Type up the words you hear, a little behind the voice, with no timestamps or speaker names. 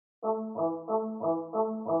From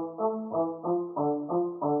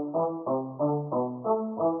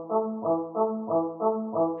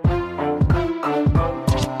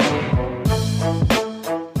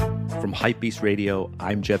Hypebeast Radio,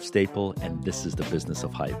 I'm Jeff Staple, and this is The Business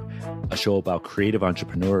of Hype, a show about creative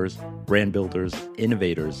entrepreneurs, brand builders,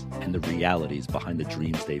 innovators, and the realities behind the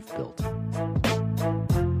dreams they've built.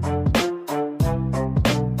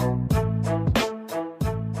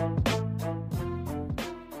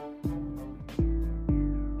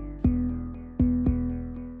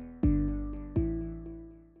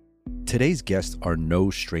 Today's guests are no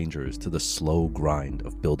strangers to the slow grind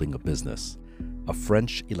of building a business. A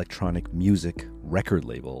French electronic music record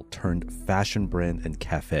label turned fashion brand and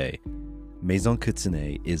cafe, Maison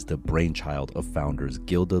Kitsune is the brainchild of founders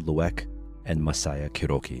Gilda Louek and Masaya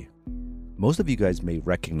Kiroki. Most of you guys may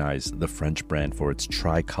recognize the French brand for its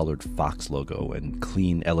tri-colored fox logo and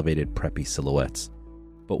clean, elevated, preppy silhouettes.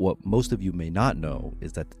 But what most of you may not know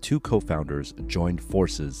is that the two co-founders joined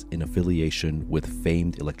forces in affiliation with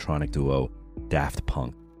famed electronic duo Daft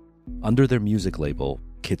Punk. Under their music label,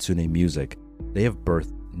 Kitsune Music, they have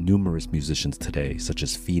birthed numerous musicians today, such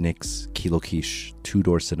as Phoenix, Kilo Kish, Two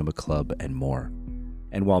Door Cinema Club, and more.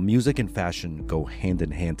 And while music and fashion go hand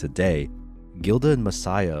in hand today, Gilda and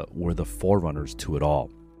Masaya were the forerunners to it all.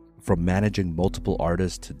 From managing multiple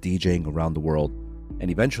artists to DJing around the world, and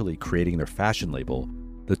eventually creating their fashion label,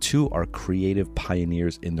 the two are creative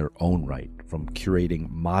pioneers in their own right, from curating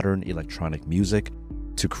modern electronic music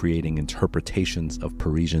to creating interpretations of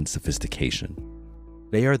Parisian sophistication.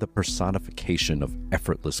 They are the personification of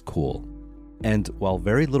effortless cool. And while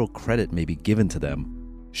very little credit may be given to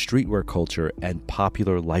them, streetwear culture and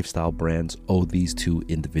popular lifestyle brands owe these two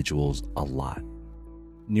individuals a lot.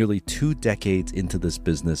 Nearly 2 decades into this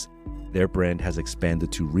business, their brand has expanded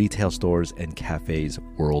to retail stores and cafes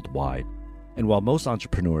worldwide. And while most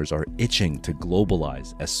entrepreneurs are itching to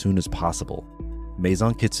globalize as soon as possible,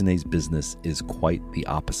 Maison Kitsune's business is quite the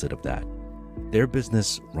opposite of that. Their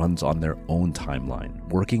business runs on their own timeline,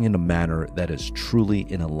 working in a manner that is truly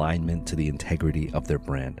in alignment to the integrity of their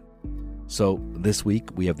brand. So this week,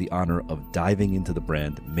 we have the honor of diving into the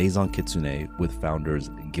brand Maison Kitsune with founders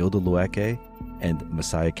Gilda Louek and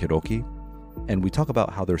Masaya Kiroki, and we talk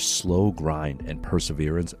about how their slow grind and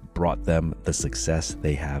perseverance brought them the success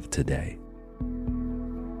they have today.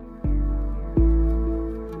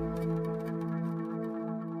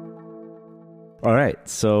 All right,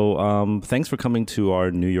 so thanks for coming to our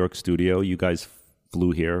New York studio. You guys flew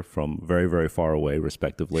here from very, very far away,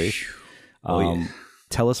 respectively.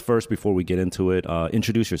 Tell us first, before we get into it,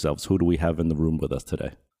 introduce yourselves. Who do we have in the room with us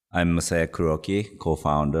today? I'm Masaya Kiroki,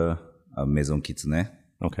 co-founder of Maison Kitsune.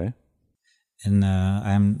 Okay. And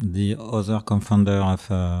I'm the other co-founder of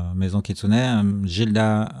Maison Kitsune. I'm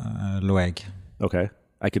Gilda Louek. Okay.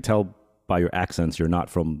 I could tell by your accents you're not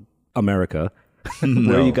from America. No.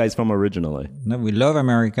 Where are you guys from originally? No, we love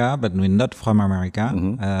America, but we're not from America.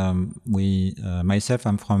 Mm-hmm. Myself,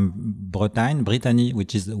 I'm from Brittany,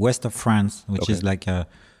 which is west of France, which is like,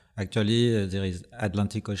 actually there is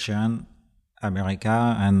Atlantic Ocean,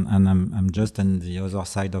 America, and I'm just on the other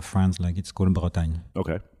side of France, like it's called Bretagne.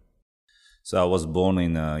 Okay. So I was born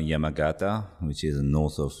in Yamagata, which is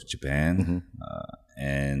north of Japan.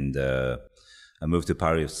 And I moved to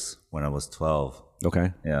Paris when I was 12.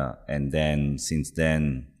 Okay. Yeah. And then since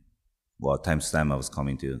then, well, time to time I was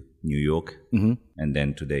coming to New York. And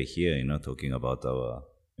then today here, talking about our,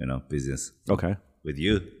 business. Okay. With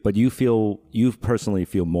you. But you personally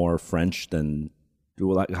feel more French than,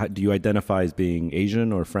 do you identify as being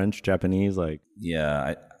Asian or French, Japanese? Like,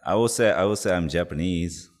 yeah, I would say I'm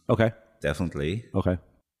Japanese. Okay. Definitely. Okay.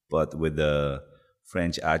 But with the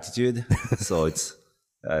French attitude, so it's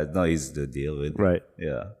not easy to deal with. Right.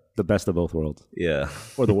 Yeah. The best of both worlds. Yeah.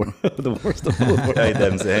 Or the worst of both worlds. Right,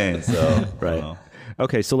 I'm saying. So, right.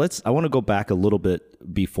 Okay, so I want to go back a little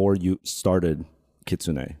bit before you started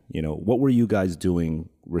Kitsune. What were you guys doing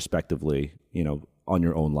respectively, on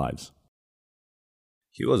your own lives?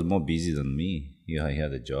 He was more busy than me. He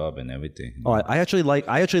had a job and everything. Oh, I actually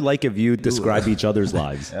like if you describe each other's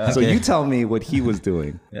lives. Yeah. So you tell me what he was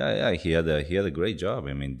doing. Yeah. He had a great job.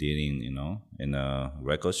 I mean, dealing, in a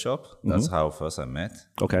record shop. That's how first I met.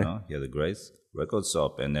 Okay. He had a great record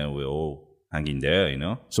shop, and then we all hanging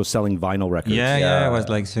there. So selling vinyl records. Yeah. I was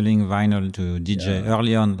like selling vinyl to DJ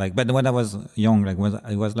early on. But when I was young, it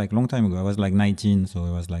was like long time ago. I was like 19, so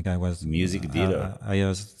it was like I was music dealer.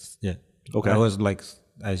 Okay.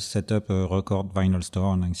 I set up a record vinyl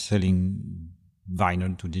store and I'm selling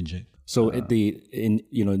vinyl to DJ. So in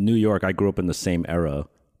New York, I grew up in the same era,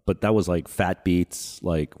 but that was like Fat Beats.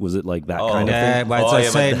 Like, was it like that kind of Yeah, thing? but it's the yeah,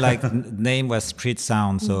 same. Like name was Street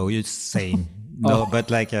Sound, so it's same. No, but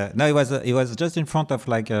like no, it was just in front of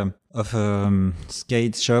like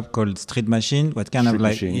skate shop called Street Machine. What kind Street of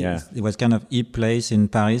like Machine, yeah. it was kind of hip place in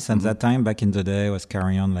Paris at that time. Back in the day, was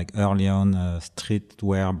carrying on like early on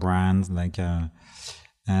streetwear brands like.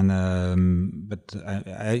 But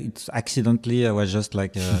it's accidentally I was just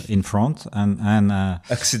like in front and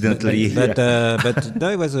Accidentally, but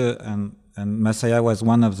there was and Masaya was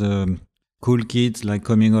one of the cool kids like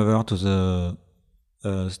coming over to the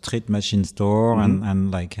Street Machine store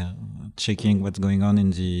and like checking what's going on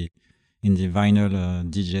in the vinyl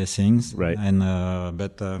DJ things, Right. and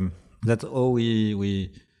that's how we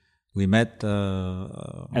met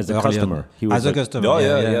As a earlier. customer. He was As a like- customer. Oh,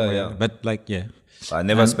 yeah. But like I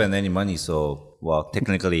never spent any money, so well,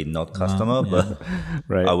 technically not customer, but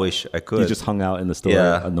Right. I wish I could. You just hung out in the store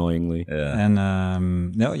Yeah. annoyingly. and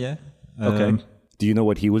Okay. Do you know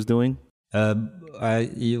what he was doing?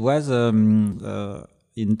 He was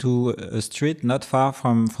into a street not far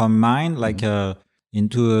from mine, like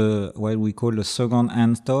into what we call a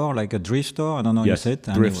second-hand store, like a thrift store. I don't know Yes, you said.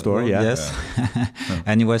 thrift store, yeah. Yes,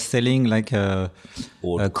 and he was selling like a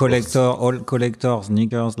old collector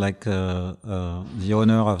sneakers, like the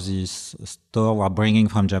owner of this store were bringing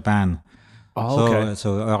from Japan. Oh, So, okay. so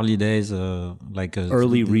early days, like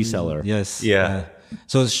Early reseller. Yes. Yeah.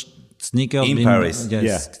 So sneakers In Paris. Yes,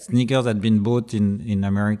 Yeah. sneakers had been bought in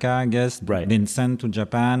America, I guess. Right. Been sent to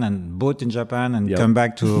Japan and bought in Japan and Yep. come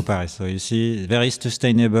back to Paris. So you see, very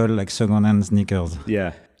sustainable, like second-hand sneakers.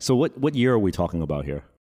 Yeah. So what year are we talking about here?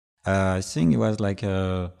 I think it was like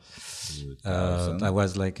I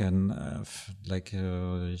was like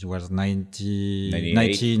it was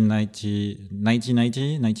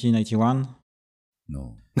 1991.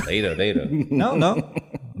 No, later.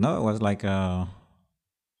 No, it was like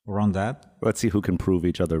around that. Let's see who can prove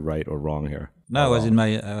each other right or wrong here. No, I was in my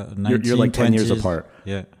 1920s. You're like 10 years apart.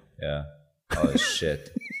 Yeah. Yeah. Oh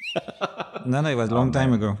shit. No, it was a long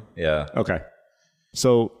time ago. Yeah. Okay.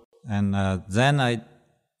 So, And then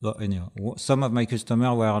some of my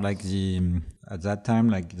customers were like at that time,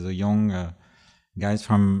 like the young guys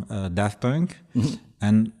from Daft Punk.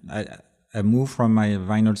 And I moved from my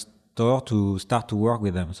vinyl store to start to work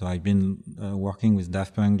with them. So I've been working with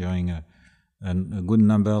Daft Punk during a good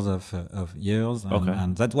numbers of years. And, Okay. and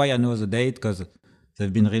that's why I know the date, because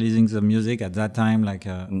they've been releasing the music at that time, like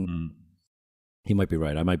he might be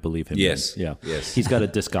right. I might believe him. Yes. Yeah. Yes. He's got a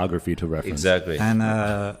discography to reference. Exactly. and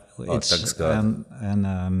thanks God.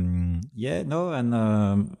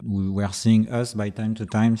 we were seeing us by time to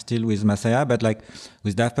time still with Masaya, but like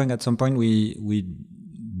with Daft Punk at some point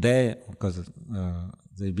because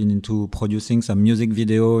they've been into producing some music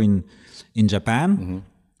video in Japan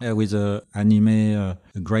with a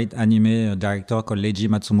great anime director called Leiji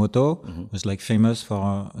Matsumoto, who's like famous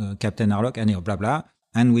for Captain Harlock and blah blah.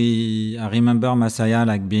 And I remember Masaya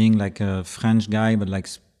like being like a French guy, but like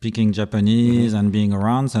speaking Japanese and being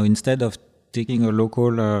around. So instead of taking a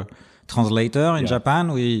local translator in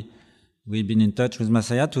Japan, we've been in touch with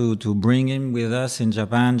Masaya to bring him with us in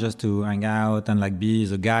Japan just to hang out and like be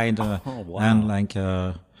the guide. And like,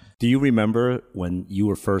 Do you remember when you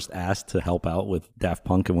were first asked to help out with Daft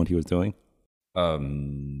Punk and what he was doing?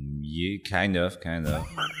 Yeah, kind of.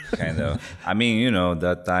 I mean,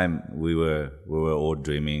 that time we were all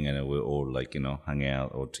dreaming and we were all like, hanging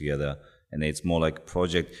out all together. And it's more like a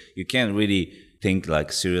project. You can't really think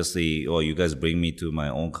like seriously, oh, you guys bring me to my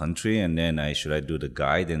own country and then should I do the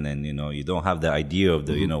guide? And then, you don't have the idea of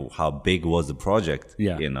the, how big was the project,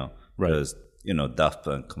 Yeah. Right. Because, Daft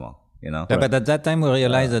Punk, come on. Yeah, but at that time we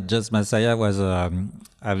realized that just Masaya was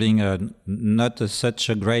having not such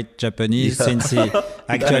a great Japanese since he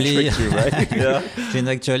actually, since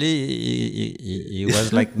actually he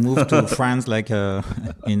was like moved to France like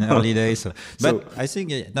in early days. But I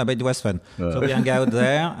think but it was fun. So we hung out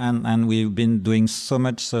there and we've been doing so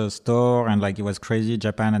much store and like it was crazy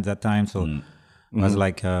Japan at that time. So. It was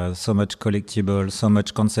like so much collectible, so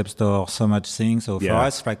much concept store, so much things. So for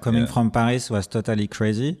us, like coming from Paris was totally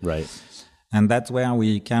crazy. Right. And that's where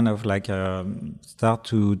we kind of like start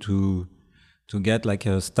to get like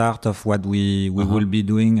a start of what we will be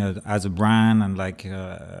doing as a brand and like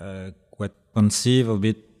what conceive a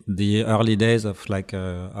bit the early days of like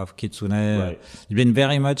of Kitsune. Right. It's been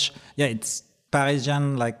very much it's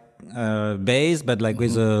Parisian like base, but like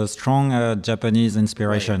with a strong Japanese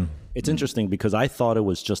inspiration. Right. It's interesting because I thought it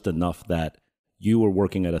was just enough that you were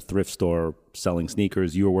working at a thrift store selling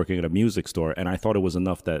sneakers, you were working at a music store, and I thought it was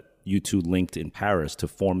enough that you two linked in Paris to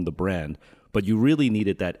form the brand. But you really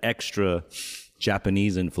needed that extra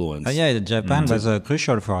Japanese influence. Yeah, Japan was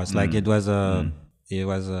crucial for us. Like it was it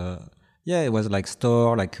was like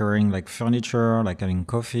store, like carrying like furniture, like having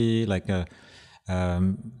coffee, like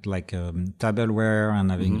tableware,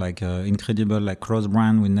 and having like incredible like clothes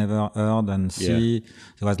brand we never heard and see.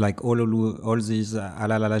 There was like all these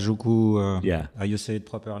Harajuku. How you say it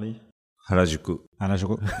properly? Harajuku.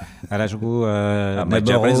 My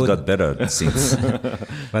Japanese got better since.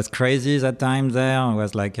 Was crazy that time there. It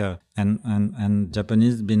was like and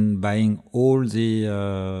Japanese been buying all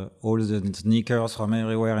the sneakers from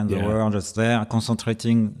everywhere in the world, just there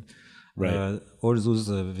concentrating all those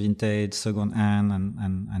vintage second hand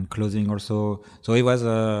and clothing also. So it was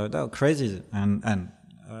crazy and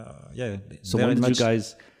So when did you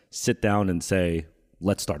guys sit down and say,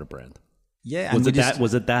 let's start a brand? Yeah, was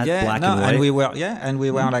it that black and white? And we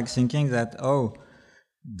were like thinking that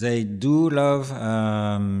they do love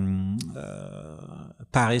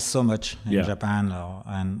Paris so much in Japan,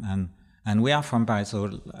 and we are from Paris, so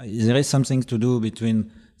there is something to do between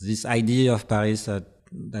this idea of Paris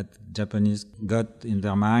that Japanese got in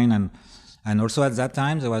their mind, and also at that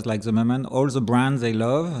time there was like the moment all the brands they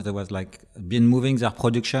love, there was like been moving their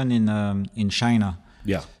production in China.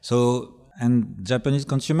 Yeah. So. And Japanese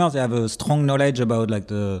consumers, they have a strong knowledge about like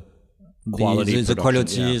the quality, the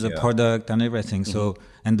product and everything. So,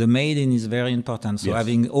 and the made in is very important. So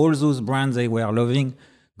having all those brands they were loving,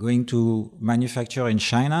 going to manufacture in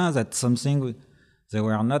China, that's something they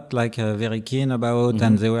were not like very keen about.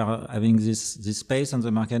 And they were having this space on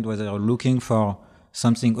the market where they were looking for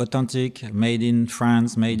something authentic, made in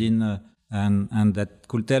France, made in, and that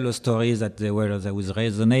could tell a story that that was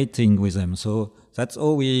resonating with them. So that's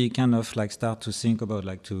all we kind of like start to think about,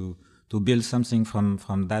 like to build something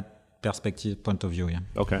from that perspective point of view. Yeah.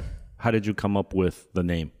 Okay. How did you come up with the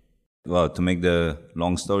name? Well, to make the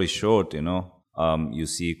long story short, you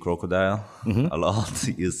see crocodile a lot.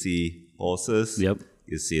 You see horses. Yep.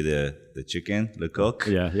 You see the chicken, the cock.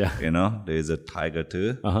 Yeah. There is a tiger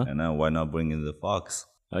too. And why not bring in the fox?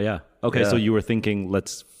 Oh yeah. Okay. So you were thinking,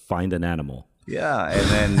 let's find an animal. Yeah,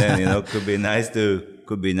 and then could be nice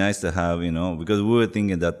to have, because we were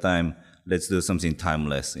thinking at that time, let's do something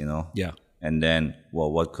timeless, Yeah. And then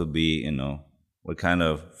what could be, what kind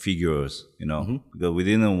of figures, because we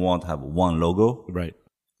didn't want to have one logo, right?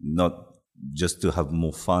 Not just to have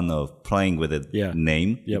more fun of playing with the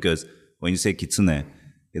name, because when you say kitsune,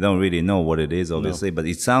 you don't really know what it is, obviously, but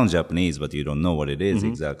it sounds Japanese, but you don't know what it is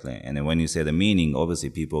exactly. And then when you say the meaning, obviously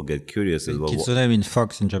people get curious as well. Kitsune means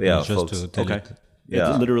fox in Japanese, just to tell you.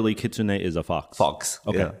 Yeah. It's literally kitsune is a fox. Fox.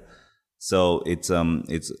 Okay. Yeah. So it's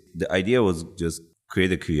the idea was just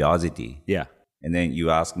create a curiosity. Yeah. And then you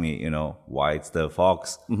ask me, why it's the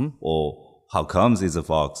fox or how comes it's a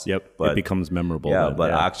fox. Yep. But it becomes memorable. Yeah,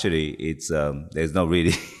 but actually it's there's no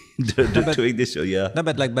really doing this show. Yeah. No,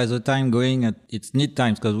 but like by the time it's neat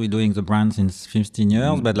times because we're doing the brand since 15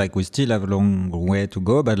 years, but like we still have a long way to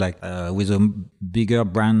go. But like with a bigger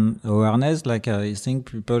brand awareness, like I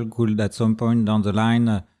think people could at some point down the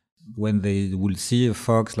line, when they will see a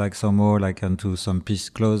fox like somewhere like onto some piece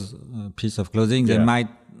of clothing, they might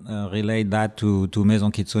relate that to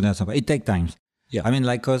Maison Kitsune or something. It takes time. Yeah. I mean,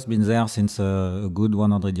 Lacoste been there since a good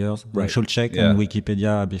 100 years. Right. I should check on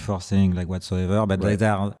Wikipedia before saying like whatsoever, but they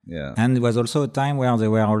are. Yeah. And it was also a time where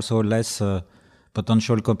there were also less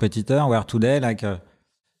potential competitor, where today like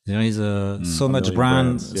there is so much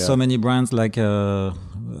brands, so many brands like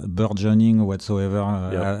burgeoning or whatsoever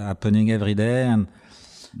happening every day. And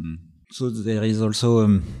so there is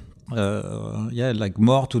also, like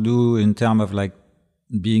more to do in terms of like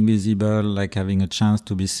being visible, like having a chance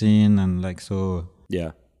to be seen, and like so.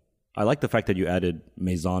 Yeah, I like the fact that you added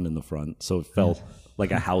Maison in the front, so it felt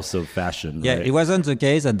like a house of fashion. Yeah, right? It wasn't the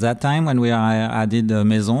case at that time when we added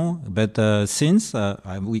Maison, but since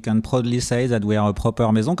we can proudly say that we are a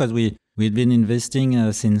proper Maison because we've been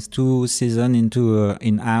investing since 2 seasons into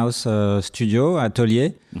in-house studio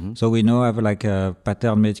atelier. So we now have like a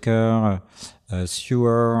pattern maker.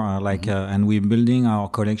 Sewer, and we're building our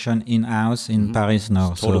collection in-house in Paris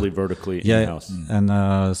now. Totally vertically in-house. And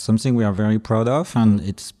something we are very proud of, and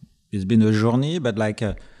it's been a journey, but like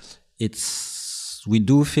we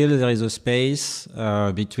do feel there is a space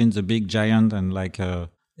between the big giant and like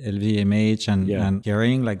LVMH and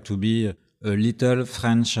Kering, like to be a little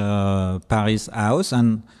French Paris house.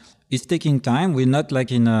 And it's taking time. We're not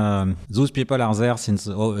like in those people are there since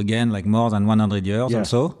again like more than 100 years or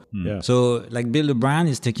so. Yeah. So like build a brand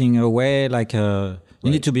is taking away like you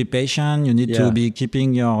need to be patient. You need to be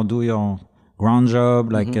keeping do your ground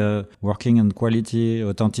job, like working on quality,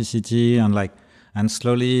 authenticity, and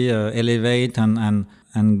slowly elevate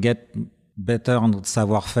and get better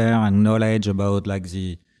savoir-faire and knowledge about like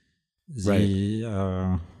the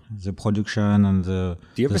production and the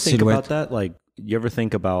Do you ever the think silhouette. about that? Like, you ever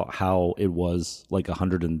think about how it was like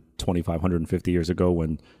 125, 150 years ago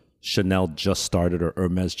when Chanel just started or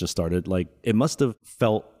Hermes just started? Like, it must have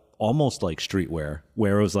felt almost like streetwear,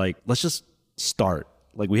 where it was like, let's just start.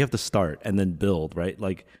 Like, we have to start and then build, right?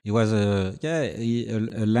 Like, It was a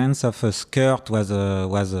length of a skirt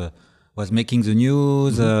was making the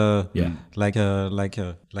news. Yeah. like a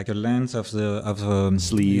length of the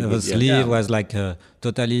Sleeve, of a yeah. sleeve was like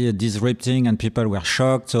totally disrupting, and people were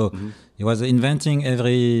shocked. So he was inventing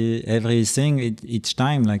everything each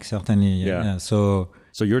time, like certainly. Yeah. So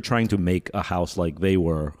you're trying to make a house like they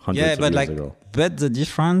were hundreds of but years ago. but the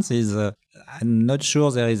difference is I'm not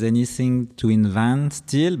sure there is anything to invent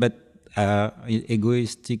still, but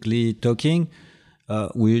egoistically talking,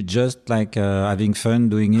 we're just like having fun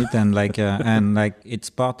doing it, and like and like it's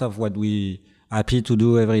part of what we happy to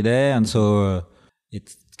do every day, and so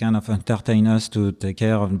it's kind of entertain us to take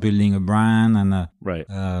care of building a brand, and Right.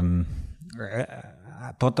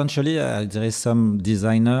 potentially there is some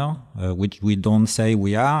designer which we don't say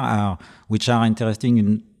we are which are interested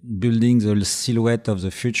in building the silhouette of the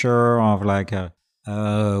future of like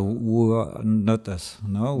who are not us.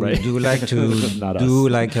 No, we Right. do like to Not do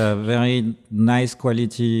us. like a very nice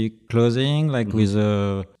quality clothing, like with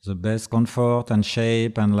the best comfort and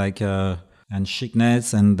shape and like and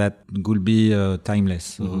chicness, and that could be timeless.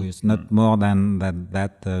 So it's not more than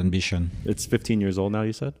that ambition. It's 15 years old now,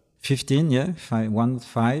 you said? 15, yeah,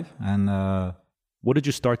 5, and What did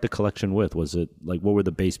you start the collection with? Was it like, what were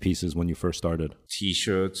the base pieces when you first started?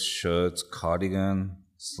 T-shirts, shirts, cardigan,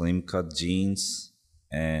 slim cut jeans,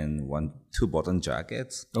 and 2 button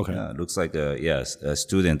jackets. Okay. Looks like a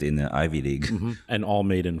student in the Ivy League. And all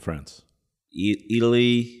made in France.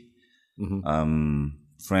 Italy,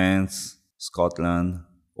 France, Scotland,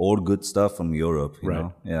 all good stuff from Europe. You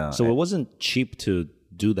know? Yeah. So it wasn't cheap to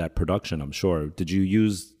do that production, I'm sure. Did you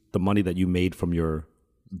use the money that you made from your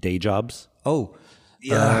day jobs?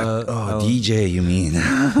 DJ, you mean?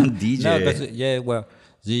 DJ. no, but well,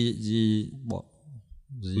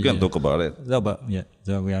 We can talk about it. No, but yeah,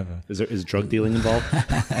 so we have. Is drug dealing involved?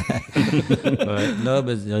 No,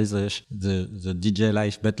 but there is the DJ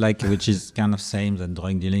life, but like which is kind of same than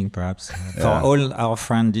drug dealing, perhaps for all our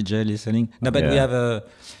friend DJ listening. No, but we have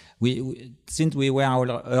we since we were our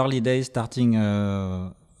early days starting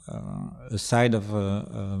a side of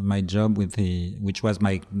my job which was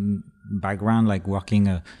my background, like working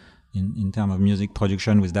in terms of music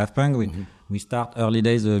production with Daft Punk. We start early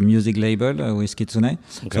days a music label with Kitsune.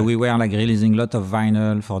 Okay. So we were like releasing a lot of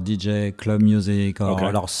vinyl for DJ, club music,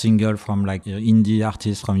 or single from like indie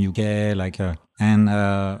artists from UK, like and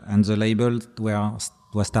the label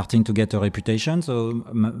was starting to get a reputation. So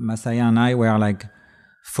Masaya and I were like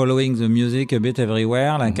following the music a bit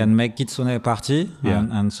everywhere, like and make Kitsune a party. Yeah.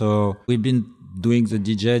 And so we've been doing the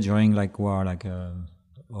DJ during like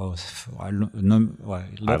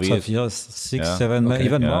lots of years, 6, 7,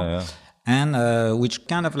 even more. Yeah. And which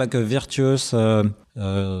kind of like a virtuous,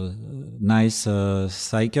 nice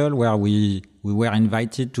cycle where we were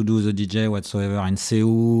invited to do the DJ whatsoever in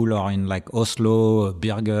Seoul or in like Oslo,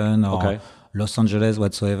 Bergen or Los Angeles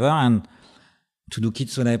whatsoever, and to do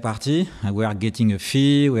Kitsune party. We are getting a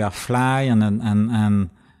fee, we are fly,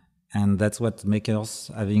 and that's what makes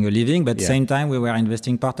us having a living. But at the same time, we were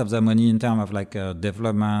investing part of the money in terms of like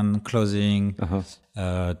development, clothing,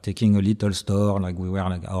 taking a little store. Like we were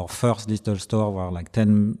like our first little store were like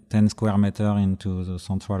 10 square meter into the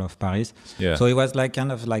central of Paris. Yeah. So it was like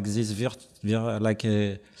kind of like this like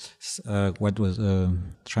what was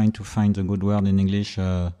trying to find a good word in English,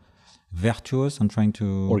 virtuous, and trying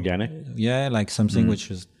to organic. Yeah, like something which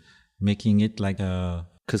is making it like a.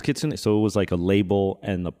 Because Kitsune, so it was like a label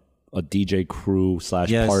and a DJ crew /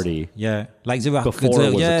 party. Yeah, like they were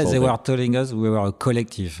they were telling us we were a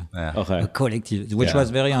collective. Yeah. Okay. A collective, which was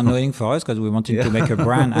very annoying for us because we wanted to make a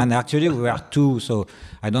brand, and actually we were 2. So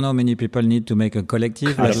I don't know how many people need to make a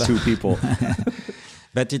collective. Out of 2 people.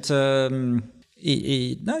 But it's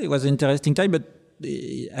it was an interesting time, but.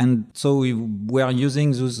 And so we were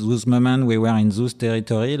using those moments we were in those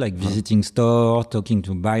territory, like visiting store, talking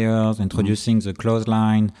to buyers, introducing the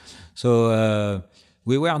clothesline. So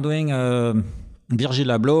we were doing Virgil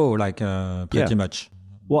Abloh, like pretty much.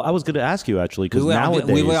 Well, I was going to ask you actually, because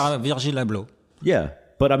nowadays we were Virgil Abloh. Yeah,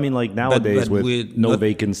 but I mean, like nowadays but with No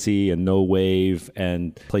Vacancy and No Wave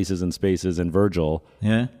and Places and Spaces and Virgil.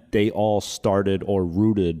 Yeah. They all started or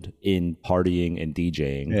rooted in partying and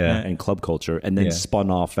DJing and club culture, and then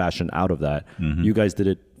spun off fashion out of that. You guys did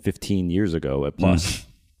it 15 years ago at Plus.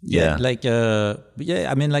 Yeah, like I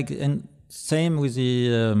mean, like, and same with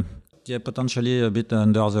the potentially a bit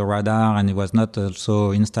under the radar, and it was not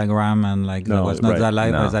also Instagram and like No, there was not right. that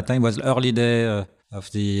live No. at that time. It was early day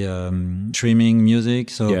of the streaming music.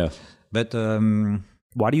 So, Yeah. but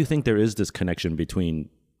Why do you think there is this connection between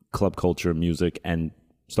club culture, music, and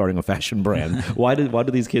starting a fashion brand? Why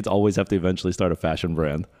do these kids always have to eventually start a fashion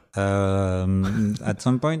brand? at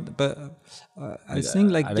some point, but I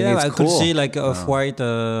think like I think yeah, it's I could cool. see like Off-White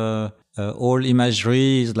all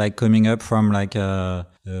imagery is like coming up from like a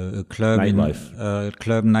club Nightlife.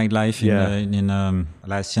 club nightlife Yeah. in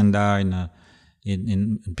La Hacienda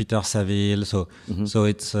in Peter Saville. So so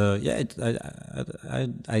it's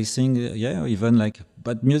I think even like,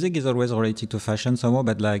 but music is always related to fashion somehow.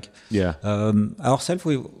 But like Yeah. ourselves,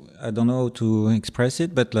 I don't know how to express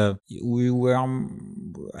it, but we were.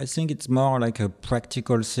 I think it's more like a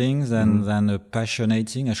practical thing than a passionate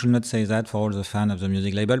thing. I should not say that for all the fans of the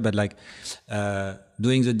music label, but like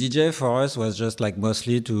doing the DJ for us was just like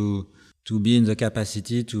mostly to be in the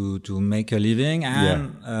capacity to make a living,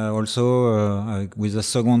 and also with a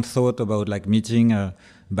second thought about like meeting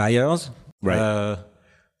buyers. Right.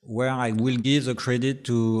 Where I will give the credit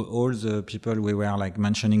to all the people we were like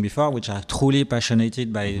mentioning before, which are truly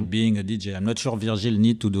passionate by being a DJ. I'm not sure Virgil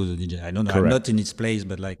need to do the DJ. I don't know. I'm Correct. not in his place,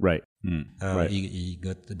 but like, Right. he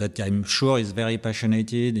got, but I'm sure he's very passionate.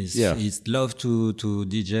 He's love to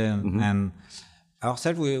DJ and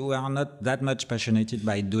ourselves, we are not that much passionate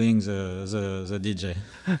by doing the DJ.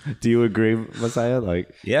 Do you agree, Messiah? Like,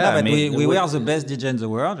 Yeah, No, I but mean, we were the best DJ in the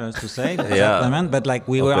world, just to say. Yeah. But like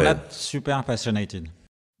we were Okay. not super passionate.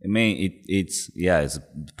 I mean, it's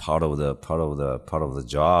part of the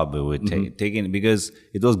job. We taking because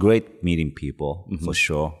it was great meeting people for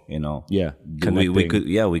sure. You know, Yeah, we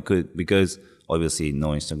connecting. could because obviously no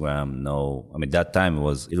Instagram, I mean that time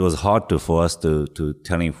it was hard for us to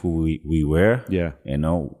telling who we were. Yeah. you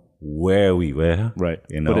know where we were. right.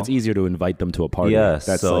 you know, But it's easier to invite them to a party. yeah.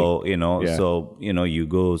 That's So like, yeah. You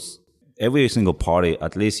go every single party.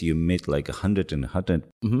 At least you meet like 100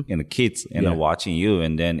 kids, Yeah. watching you,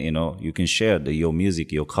 and then you can share your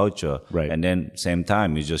music, your culture, Right. And then same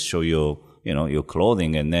time you just show your your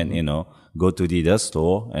clothing, and then go to the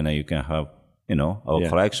store, and then you can have our Yeah.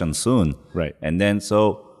 collection soon, Right. And then so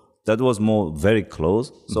that was more very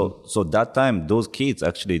close. So that time those kids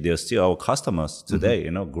actually they're still our customers today.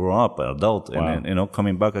 Grow up, adult, Wow. and then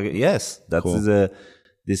coming back again. Yes, that's Cool.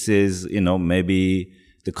 this is maybe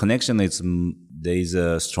the connection is there is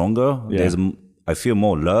stronger. Yeah. There's I feel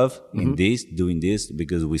more love in doing this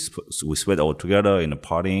because we sweat all together in the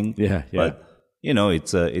partying. Yeah, yeah. But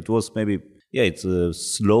it was maybe it's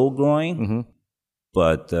slow growing,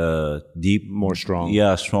 but deep, more strong.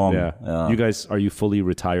 Yeah, strong. Yeah. You guys, are you fully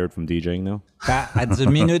retired from DJing now? At the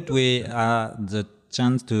minute we the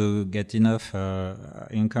chance to get enough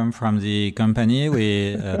income from the company,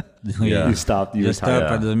 we Yeah. You stopped. You just retired.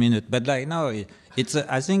 stop at the minute. But like no, it's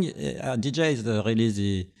I think DJ is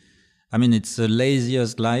it's the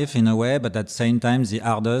laziest life in a way, but at the same time the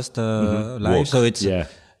hardest life. Work. So it's Yeah.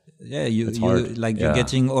 you hard. like Yeah. you're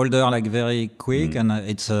getting older like very quick, and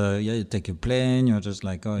it's you take a plane, you're just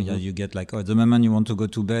like you get like the moment you want to go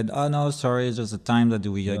to bed, oh no, sorry, it's just the time that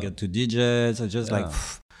we get to DJ, so just like.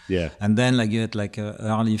 Yeah. And then like you get like an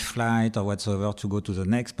early flight or whatsoever to go to the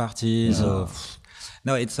next party. So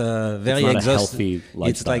no, it's very not a exhausting. healthy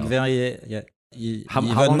It's like lifestyle. very How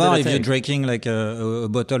even long did more it if you're take? drinking like a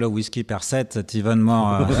bottle of whiskey per set. That's even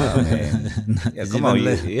more. Yeah, it's come even on.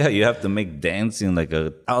 less. You have to make dancing like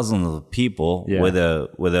 1,000 of people Yeah. with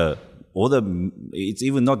all the it's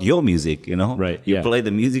even not your music, Right, You yeah. play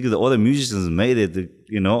the music, the other musicians made it,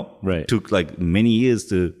 Right. Took like many years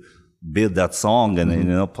to build that song and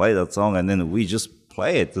play that song, and then we just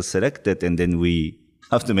play it, to select it, and then we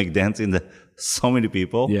have to make dancing so many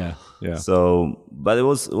people. Yeah. Yeah. So, but it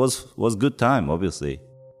was good time, obviously.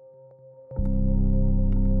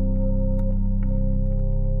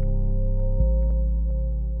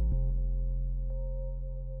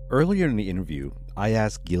 Earlier in the interview, I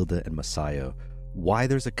asked Gilda and Messiah why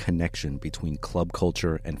there's a connection between club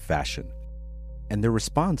culture and fashion. And their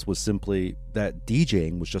response was simply that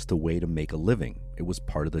DJing was just a way to make a living. It was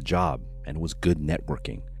part of the job, and it was good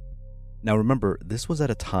networking. Now remember, this was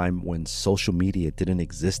at a time when social media didn't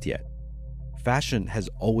exist yet. Fashion has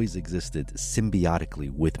always existed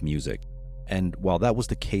symbiotically with music. And while that was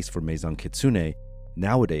the case for Maison Kitsune,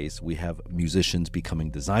 nowadays we have musicians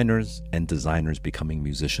becoming designers and designers becoming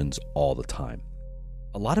musicians all the time.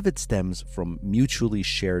 A lot of it stems from mutually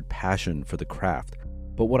shared passion for the craft.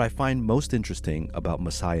 But what I find most interesting about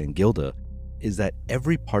Messiah and Gilda is that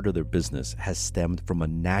every part of their business has stemmed from a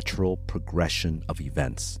natural progression of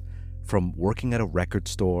events. From working at a record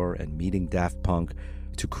store and meeting Daft Punk,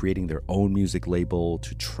 to creating their own music label,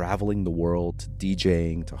 to traveling the world, to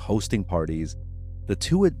DJing, to hosting parties, the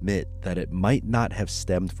two admit that it might not have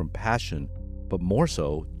stemmed from passion, but more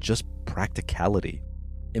so just practicality.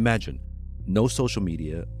 Imagine, no social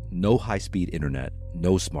media, no high-speed internet,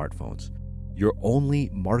 no smartphones. Your only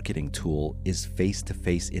marketing tool is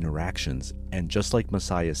face-to-face interactions, and just like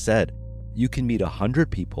Messiah said, you can meet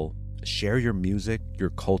 100 people, share your music, your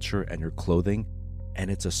culture, and your clothing, and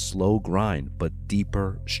it's a slow grind, but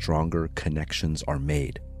deeper, stronger connections are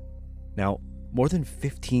made. Now, more than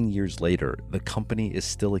 15 years later, the company is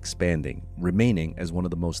still expanding, remaining as one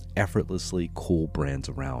of the most effortlessly cool brands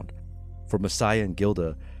around. For Messiah and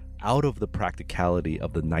Gilda, out of the practicality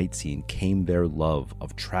of the night scene came their love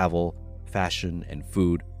of travel, fashion, and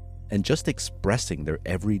food, and just expressing their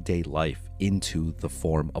everyday life into the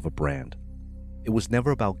form of a brand. It was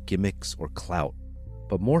never about gimmicks or clout,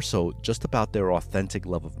 but more so just about their authentic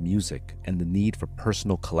love of music and the need for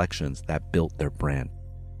personal collections that built their brand.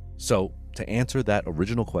 So, to answer that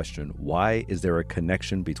original question, why is there a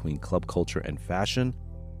connection between club culture and fashion?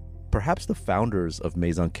 Perhaps the founders of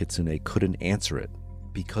Maison Kitsune couldn't answer it,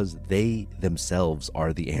 because they themselves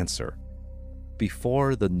are the answer.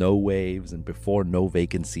 Before the No Waves and before No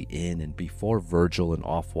Vacancy Inn and before Virgil and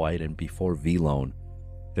Off-White and before Vlone,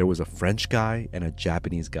 there was a French guy and a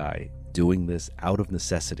Japanese guy doing this out of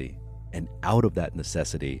necessity, and out of that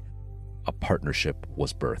necessity, a partnership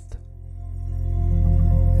was birthed.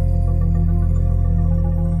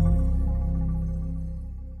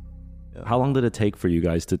 How long did it take for you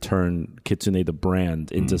guys to turn Kitsune the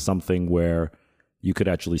brand into something where you could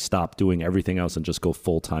actually stop doing everything else and just go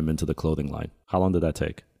full-time into the clothing line? How long did that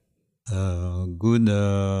take? Good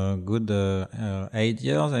 8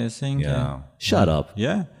 years, I think. Yeah. Shut up.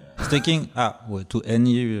 Yeah. Sticking to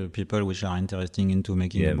any people which are interested into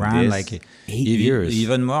making a brand, like 8 years,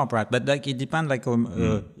 even more, but like it depends. Like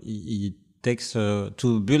it takes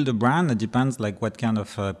to build a brand. It depends like what kind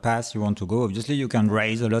of path you want to go. Obviously, you can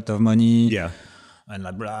raise a lot of money, and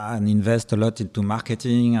blah, blah, and invest a lot into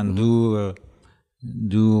marketing and do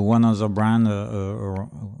one other brand,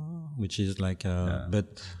 which is like,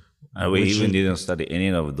 but. We even didn't study any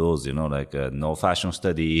of those, like no fashion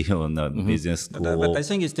study or no business school. But I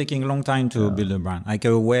think it's taking a long time to build a brand, like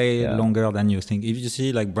way longer than you think. If you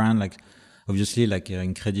see like brand, like obviously like an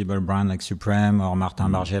incredible brand like Supreme or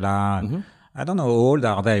Martin Margiela, I don't know how old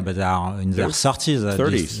are they, but they are in their 30s.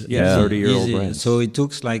 30s, 30-year-old brands. So it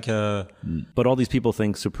took like But all these people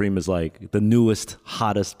think Supreme is like the newest,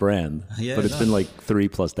 hottest brand. But it's been like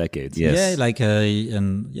 3+ decades. Yes. Yeah, like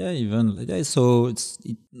so so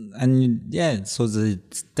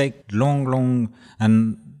it take long,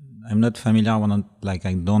 and I'm not familiar with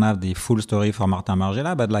I don't have the full story for Martin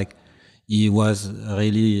Margiela, but like he was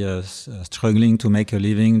really struggling to make a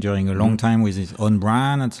living during a long time with his own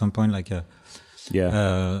brand. At some point, like a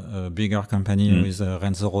bigger company with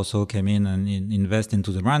Renzo Rosso came in and invest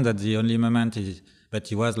into the brand. That's the only moment. But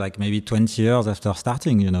he was like maybe 20 years after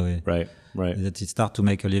starting, Right. That he start to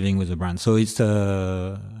make a living with the brand. So it's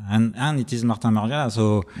and it is Martin Margiela.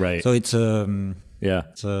 So So it's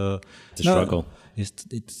it's a struggle.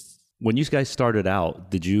 It's when you guys started out,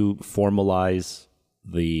 did you formalize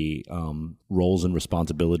the roles and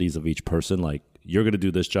responsibilities of each person? Like, you're going to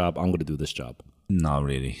do this job, I'm going to do this job. Not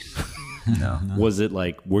really. No. Was it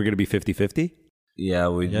like, we're going to be 50-50? Yeah,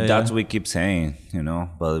 that's what we keep saying,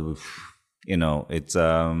 but it's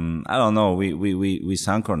I don't know, we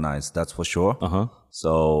synchronize, that's for sure.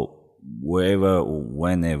 So wherever,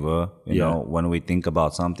 whenever, when we think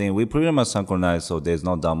about something, we pretty much synchronize, so there's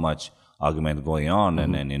not that much argument going on,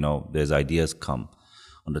 and then there's ideas come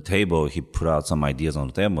on the table. He put out some ideas on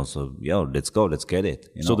the table, so let's go, let's get it.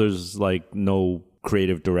 So there's like no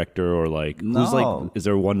creative director or like who's like, is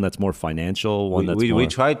there one that's more financial, one that's more... We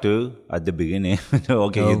tried to at the beginning.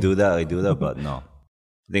 Okay, you do that, I do that, but no,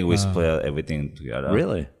 I think we split everything together.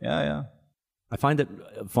 Really? Yeah. I find it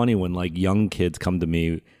funny when like young kids come to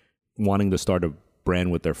me wanting to start a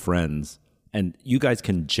brand with their friends, and you guys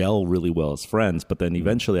can gel really well as friends, but then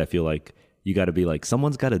eventually I feel like you got to be like,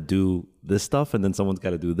 someone's got to do this stuff and then someone's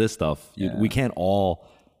got to do this stuff. We can't all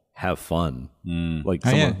have fun. Like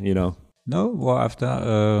someone, No, well,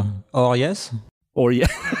 after or yes, or yeah,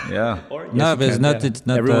 or yes, no, but it's not. It's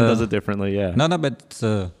not. Everyone does it differently. Yeah. No, but.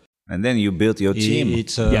 And then you built your team.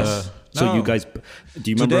 Yes. So you guys,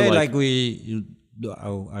 do you remember today?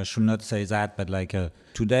 I should not say that, but like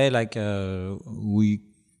today, like we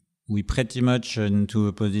pretty much into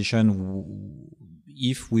a position.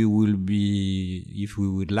 If we would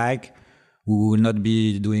like, we will not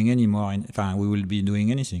be doing anymore. We will be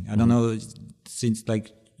doing anything. I don't know, since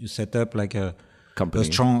like you set up like a Company.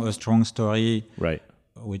 a strong story, Right.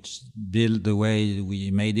 which build the way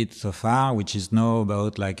we made it so far, which is now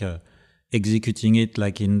about like executing it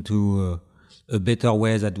like into a better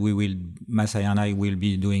way that Masai and I will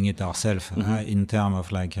be doing it ourselves in terms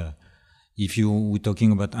of like, if we're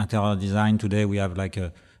talking about interior design today, we have like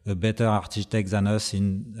a better architect than us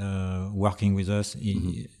in working with us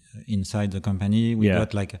inside the company. We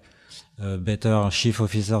got like a better chief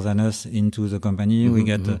officer than us into the company. We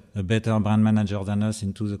get a better brand manager than us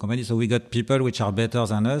into the company. So we got people which are better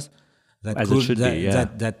than us that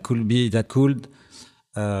could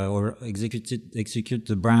or execute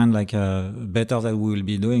the brand like better than we will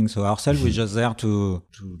be doing. So ourselves, we're just there to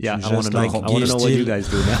I want to know what you guys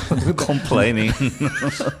do now. Complaining.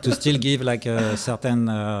 To still give like a certain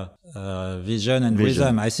vision and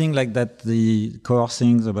rhythm. I think like that the core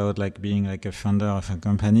things about like being like a founder of a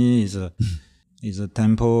company is a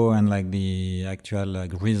tempo and like the actual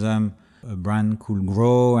like rhythm a brand could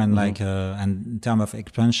grow and like and in terms of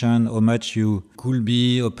expansion, how much you could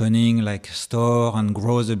be opening like store and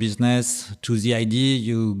grow the business to the idea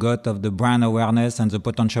you got of the brand awareness and the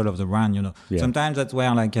potential of the brand, you know. Sometimes that's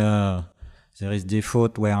where like there is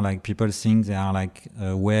default where like people think they are like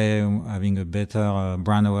a way of having a better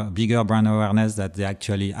bigger brand awareness that they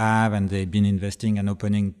actually have, and they've been investing and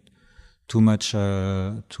opening too much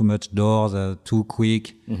doors too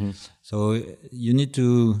quick. So you need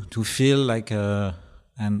to feel like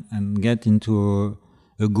and get into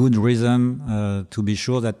a good rhythm to be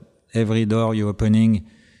sure that every door you're opening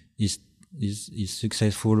is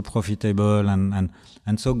successful, profitable, and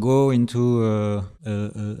so go into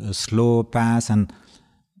a slow path and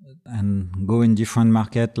go in different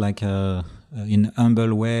market like in a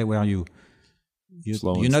humble way where you're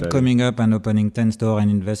not coming up and opening 10 stores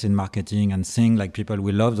and invest in marketing and think like people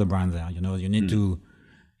will love the brand there. You know, you need to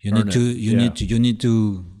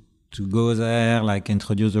go there, like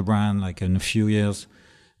introduce the brand, like in a few years,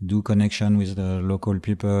 do connection with the local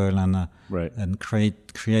people and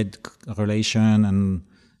create relation and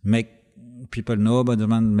make people know about the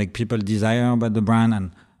brand, make people desire about the brand,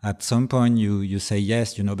 and at some point you say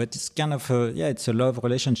yes, you know. But it's kind of it's a love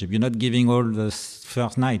relationship. You're not giving all the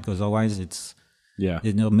first night because otherwise it's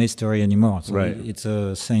no mystery anymore. So it's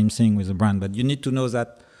the same thing with the brand. But you need to know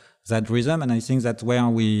that rhythm, and I think that's where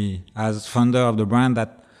we, as founder of the brand,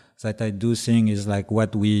 that I do think is like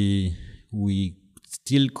what we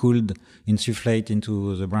still could insufflate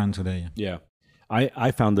into the brand today. Yeah.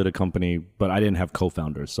 I founded a company, but I didn't have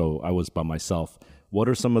co-founders, so I was by myself. What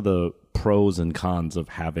are some of the pros and cons of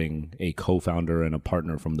having a co-founder and a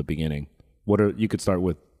partner from the beginning? You could start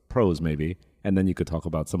with pros maybe, and then you could talk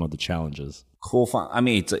about some of the challenges. I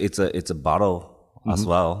mean, it's a battle as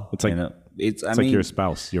well. It's like, it's like your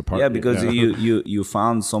spouse, your partner. Yeah, because you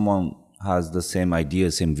found someone has the same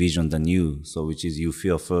idea, same vision than you. So which is you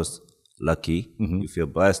feel first lucky, you feel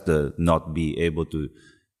blessed to not be able to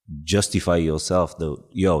justify yourself.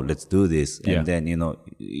 Let's do this, and then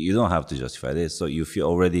you don't have to justify this. So you feel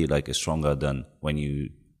already like stronger than when you're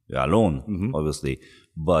alone, obviously.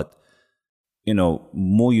 But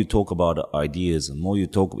more you talk about ideas, more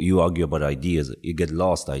you argue about ideas, you get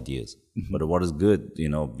lost ideas. But what is good,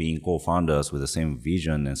 being co-founders with the same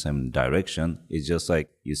vision and same direction, is just like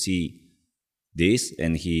you see this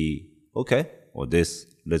and or this,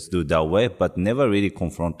 let's do it that way, but never really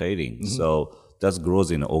confronting. So that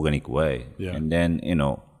grows in an organic way. Yeah. And then,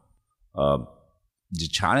 the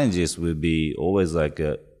challenges will be always like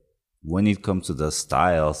when it comes to the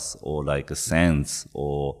styles or like a sense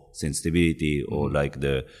or sensitivity or like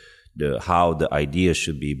the how the idea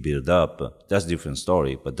should be built up. That's a different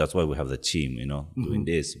story, but that's why we have the team, doing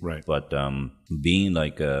this. Right. But being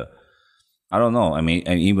like I don't know. I mean,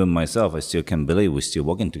 and even myself, I still can't believe we're still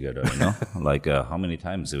working together, Like how many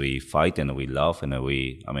times we fight and we laugh and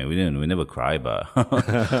we never cry, but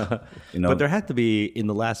But there had to be, in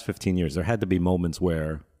the last 15 years, there had to be moments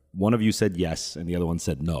where one of you said yes and the other one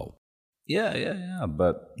said no. Yeah.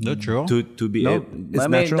 But natural to be it's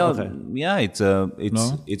natural. Okay. Yeah,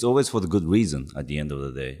 it's always for the good reason at the end of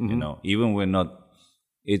the day. Even we're not.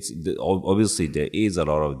 Obviously there is a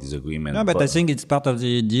lot of disagreement. No, but I think it's part of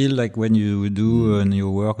the deal. Like when you do and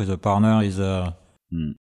you work with a partner, is I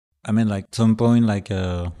mean, like some point, like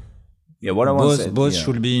what I want to say, both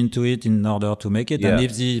should be into it in order to make it. And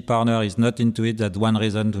if the partner is not into it, that's one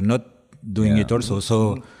reason to not doing it also.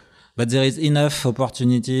 So, but there is enough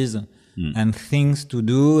opportunities and things to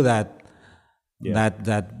do that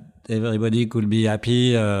everybody could be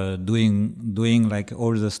happy doing like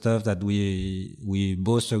all the stuff that we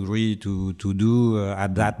both agree to do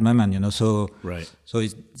at that moment, So right. So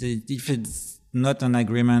if it's not an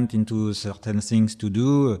agreement into certain things to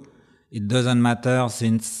do, it doesn't matter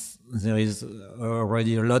since there is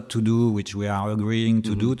already a lot to do, which we are agreeing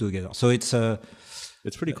to do together. So it's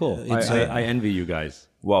pretty cool. I envy you guys.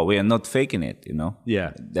 Well, we are not faking it, you know.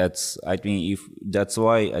 Yeah. That's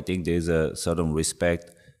why I think there's a certain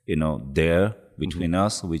respect, you know, there between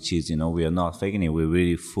us, which is, you know, we are not faking it. We're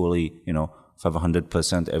really fully, you know,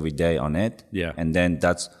 500% every day on it. Yeah. And then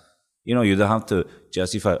that's, you know, you don't have to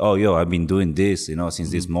justify, oh, yo, I've been doing this, you know,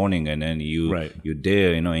 since this morning, and then you're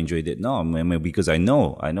there, you know, enjoyed it. No, I mean, because I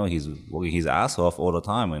know he's working his ass off all the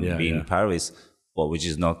time and being in Paris, well, which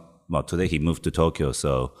is not, well, today he moved to Tokyo,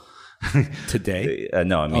 so. Today?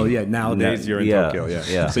 No, I mean. Nowadays you're in Tokyo,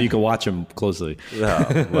 yeah. So you can watch him closely.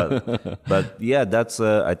 Yeah, but yeah, that's,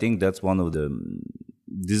 I think that's one of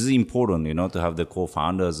this is important, you know, to have the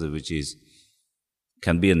co-founders, which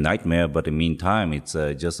can be a nightmare, but in the meantime, it's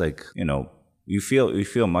just like, you know, you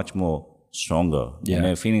feel much more stronger. Yeah.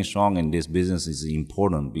 And feeling strong in this business is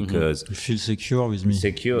important because you feel secure with me.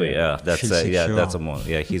 Secure, yeah. That's that's a more.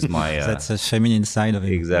 Yeah, he's my. That's a feminine side of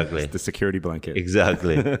it. Exactly. It's the security blanket.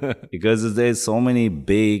 Exactly. Because there's so many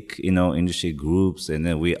big, you know, industry groups, and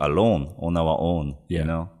then we're alone on our own. You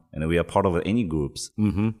know, and we are part of any groups.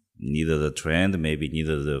 Mm-hmm. Neither the trend, maybe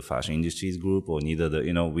neither the fashion industries group, or neither the,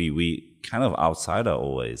 you know, we kind of outsider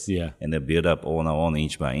always. Yeah. And they build up on our own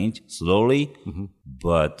inch by inch, slowly. Mm-hmm.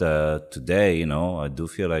 But today, you know, I do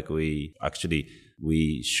feel like we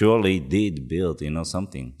surely did build, you know,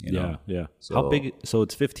 something, you know. Yeah. So, how big, so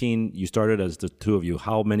it's 15, you started as the two of you.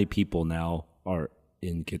 How many people now are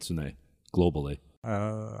in Kitsune globally?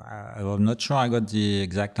 I'm not sure I got the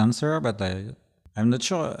exact answer, but I'm not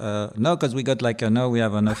sure. No, because we got like, now we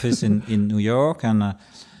have an office in New York, and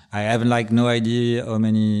I have like no idea how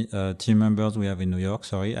many team members we have in New York.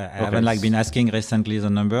 Sorry, I haven't like been asking recently the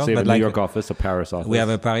numbers. So you have but a New York office, a Paris office. We have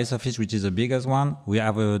a Paris office, which is the biggest one. We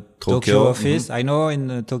have a Tokyo office. I know in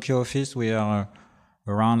the Tokyo office we are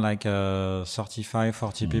around like 35,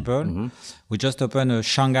 40 people. We just opened a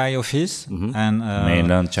Shanghai office and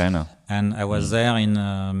mainland China. And I was there in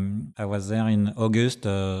August.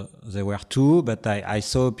 There were 2, but I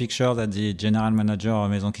saw a picture that the general manager of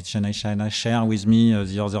Maison Kitchen China shared with me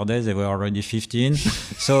the other day. They were already 15.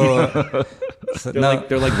 So,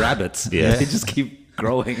 they're like rabbits. Yeah. They just keep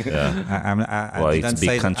growing. Yeah. Well, it's a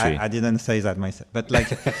big country. I didn't say that myself, but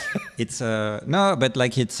like it's no, but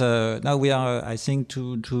like it's now we are, I think,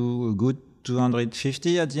 to good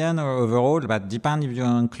 250 at the end or overall, but depend if you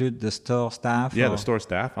include the store staff. Yeah, the store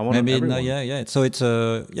staff. I want maybe everyone. Yeah. So it's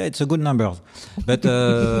it's a good number. But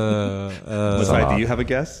Masai, do you have a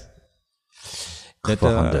guess?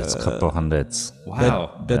 Couple hundreds.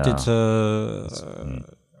 Wow. But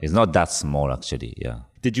it's not that small actually. Yeah.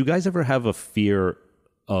 Did you guys ever have a fear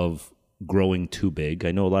of growing too big?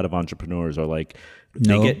 I know a lot of entrepreneurs are like,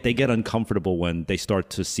 they get uncomfortable when they start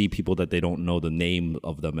to see people that they don't know the name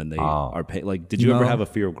of them, and they are paying. Like, did you ever have a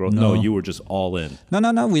fear of growth? No, you were just all in.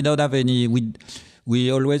 No. We don't have any.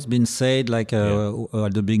 We always been said like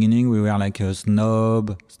at the beginning we were like a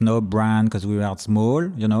snob brand because we were small.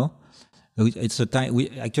 You know, it's a time. We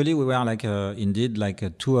were like indeed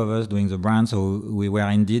like 2 of us doing the brand, so we were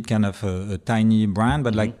indeed kind of a tiny brand,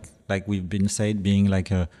 but like we've been said being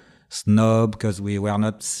like a snob because we were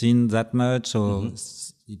not seen that much, so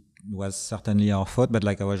it was certainly our fault. But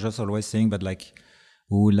like I was just always saying, but like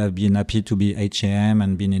we would have been happy to be H&M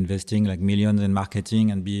and been investing like millions in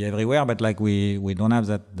marketing and be everywhere, but like we don't have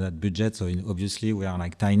that budget, so obviously we are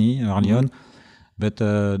like tiny early on. But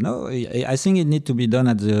no, I think it needs to be done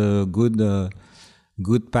at the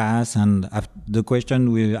good path. And the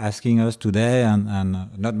question we're asking us today, and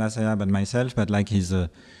not Masaya but myself, but like is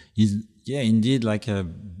indeed like how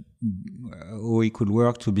it could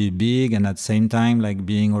work to be big, and at the same time like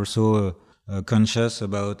being also conscious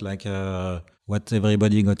about like what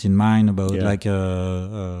everybody got in mind about like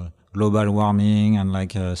global warming and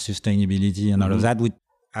like sustainability and all of that, which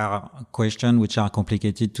are questions which are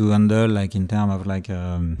complicated to handle, like in terms of like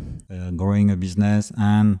growing a business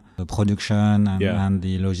and the production and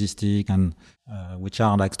the logistic, and which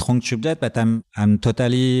are like strong subject. But I'm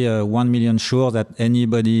totally 1 million sure that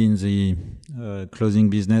anybody in the clothing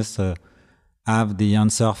business have the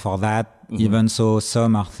answer for that. Even so,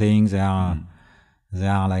 some are things they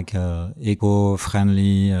are like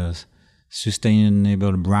eco-friendly,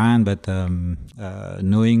 sustainable brand, but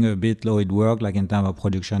knowing a bit how it works, like in terms of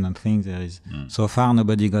production and things, there is so far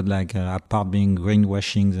nobody got like apart being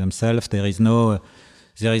greenwashing themselves. There is no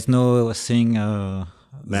thing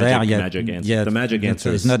there yet. Magic answer. Yet. The magic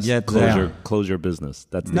answer is not yet close your business.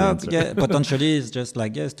 That's the answer. Potentially it's just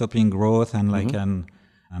like stopping growth and like and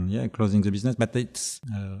and yeah, closing the business. But it's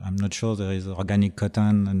I'm not sure there is organic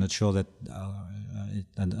cotton. I'm not sure that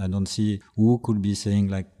I don't see who could be saying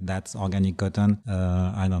like that's organic cotton.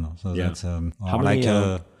 I don't know. So that's or like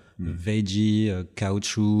veggie,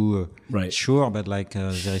 caoutchouc. Right. Sure, but like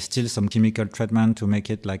there is still some chemical treatment to make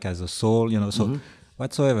it like as a sole, So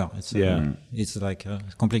whatsoever, it's like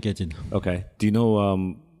complicated. Okay. Do you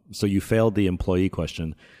know? So you failed the employee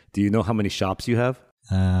question. Do you know how many shops you have?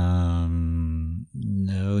 No,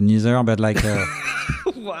 neither. But like,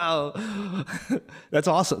 wow, that's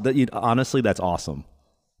awesome. Honestly, that's awesome.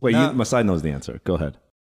 Wait, Masai knows the answer. Go ahead.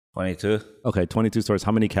 22. Okay, 22 stores.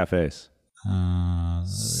 How many cafes?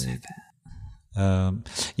 7.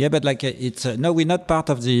 Yeah, but like it's no, we're not part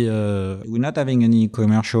of the. We're not having any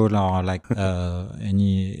commercial or like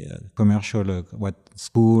any commercial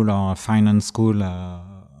school or finance school.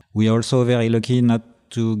 We're also very lucky not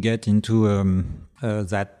to get into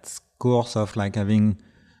that course of like having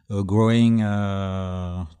a growing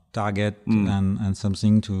target and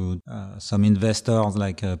something to some investors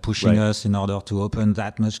like pushing us in order to open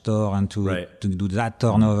that much store and to do that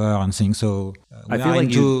turnover and things. So I feel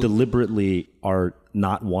like you deliberately are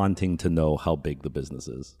not wanting to know how big the business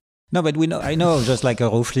is. No, but I know just like a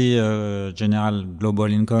roughly general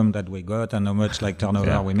global income that we got and how much like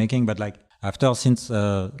turnover we're making. But like since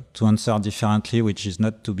to answer differently, which is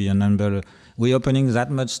not to be a number, we're opening that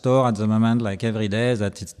much store at the moment, like every day,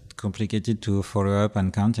 that it's complicated to follow up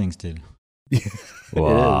and counting still.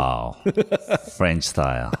 Wow. French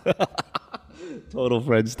style. Total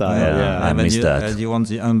French style. Yeah. I missed that. You want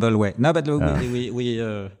the humble way. No, but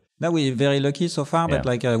we're very lucky so far, but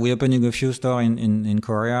like we're opening a few stores in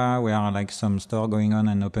Korea. We are like some store going on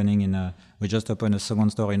and opening we just opened a second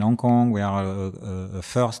store in Hong Kong. We are a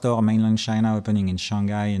first store mainland China opening in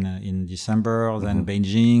Shanghai in December, then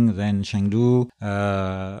Beijing, then Chengdu.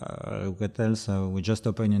 What else? We just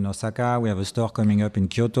opened in Osaka. We have a store coming up in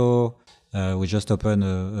Kyoto. We just opened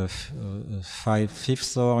a fifth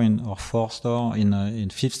store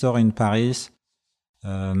fifth store in Paris.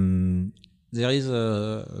 There is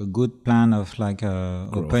a good plan of like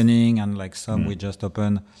opening and like some we just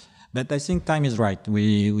opened. But I think time is right.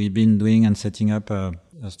 We've been doing and setting up a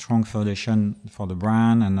strong foundation for the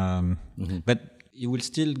brand, and but it will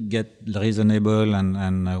still get reasonable,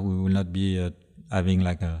 and we will not be having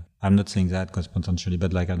like I'm not saying that because potentially,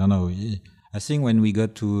 but like I don't know. I think when we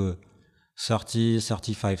got to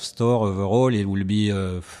 30-35 store overall, it will be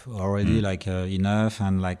already like enough,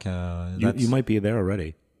 and like you might be there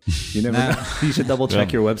already. You never know. You should double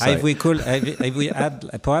check your website. If we could, if we add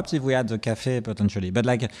the cafe potentially, but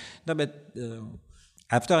like no, but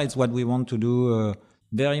after it's what we want to do,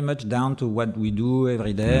 very much down to what we do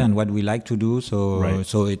every day and what we like to do. So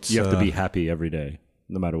so it's you have to be happy every day,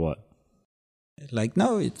 no matter what. Like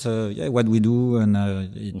no, it's what we do, and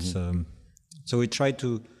it's so we try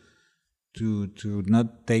to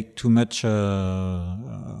not take too much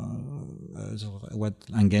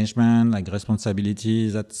engagement, like responsibility.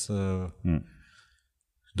 That's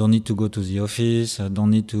don't need to go to the office,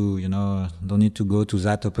 don't need to go to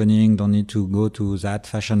that opening, don't need to go to that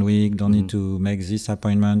fashion week, don't need to make this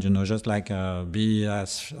appointment, just like be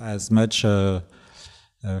as much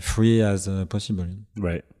free as possible.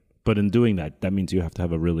 Right. But in doing that means you have to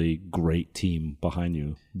have a really great team behind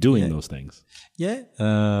you doing those things. Yeah,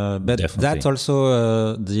 but definitely. That's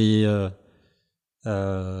also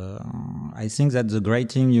I think that the great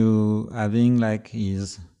team you having like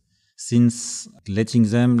is since letting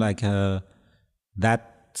them like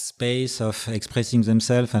that space of expressing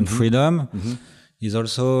themselves and freedom is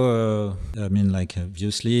also I mean like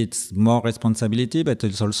obviously it's more responsibility, but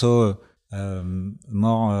it's also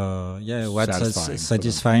more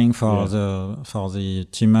satisfying for the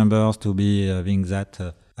team members to be having that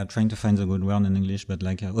I'm trying to find the good word in English, but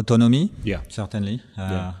like autonomy. Certainly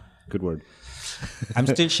good word. I'm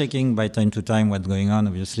still shaking by time to time what's going on,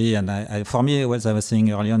 obviously, and I for me what I was saying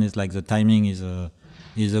earlier on is like the timing is a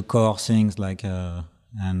core things, like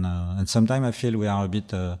and sometimes I feel we are a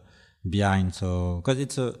bit behind, so because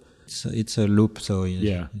it's a loop, so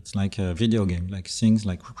it's like a video game, like things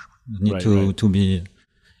like need to be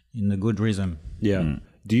in a good rhythm.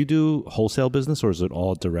 Do you do wholesale business or is it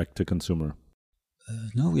all direct to consumer?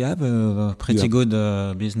 No, we have a pretty good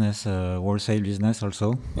business, wholesale business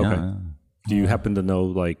also. Okay. Do you happen to know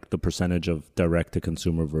like the percentage of direct to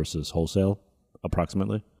consumer versus wholesale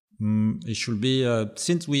approximately? It should be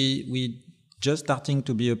since we just starting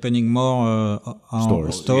to be opening more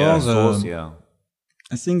stores. Stores,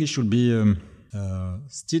 I think it should be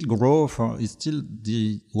still grow it's still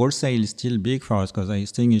the wholesale is still big for us because I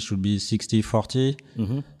think it should be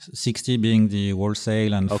 60-40, 60 being the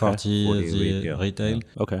wholesale and 40 the retail.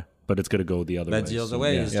 Okay. But it's going to go the other way. But the other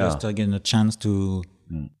way is just again a chance to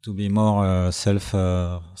be more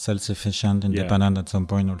self-sufficient, independent at some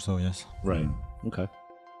point also, yes. Right. Okay.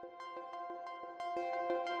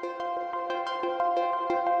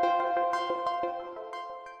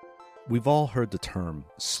 We've all heard the term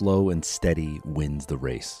slow and steady wins the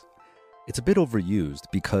race. It's a bit overused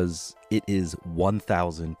because it is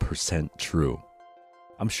 1000% true.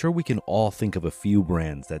 I'm sure we can all think of a few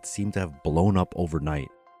brands that seem to have blown up overnight,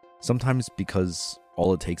 sometimes because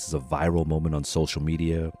all it takes is a viral moment on social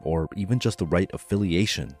media or even just the right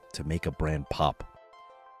affiliation to make a brand pop.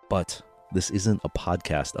 But this isn't a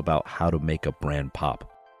podcast about how to make a brand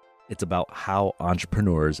pop. It's about how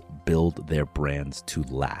entrepreneurs build their brands to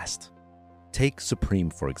last. Take Supreme,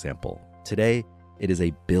 for example. Today, it is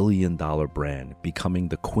a billion-dollar brand becoming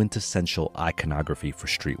the quintessential iconography for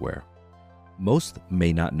streetwear. Most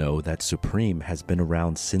may not know that Supreme has been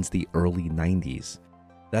around since the early 90s.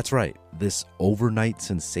 That's right, this overnight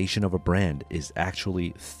sensation of a brand is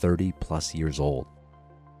actually 30 plus years old.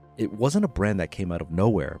 It wasn't a brand that came out of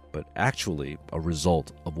nowhere, but actually a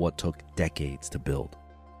result of what took decades to build.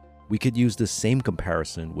 We could use this same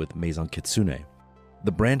comparison with Maison Kitsune.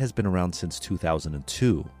 The brand has been around since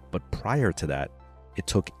 2002, but prior to that, it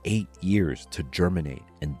took 8 years to germinate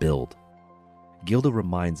and build. Gilda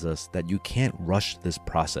reminds us that you can't rush this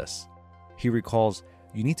process. He recalls,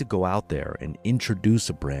 you need to go out there and introduce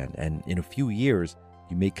a brand, and in a few years,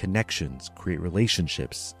 you make connections, create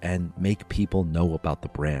relationships, and make people know about the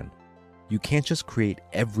brand. You can't just create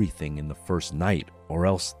everything in the first night, or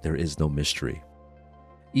else there is no mystery.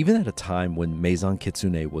 Even at a time when Maison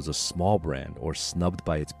Kitsune was a small brand or snubbed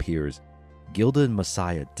by its peers, Gilda and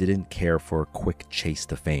Masaya didn't care for a quick chase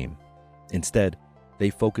to fame. Instead, they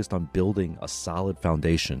focused on building a solid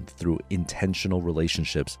foundation through intentional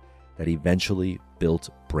relationships that eventually built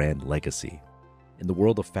brand legacy. In the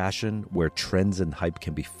world of fashion, where trends and hype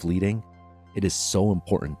can be fleeting, it is so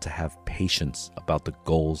important to have patience about the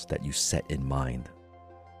goals that you set in mind.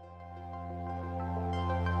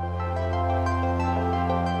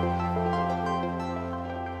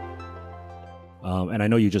 And I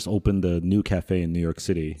know you just opened the new cafe in New York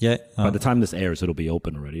City. Yeah. By the time this airs, it'll be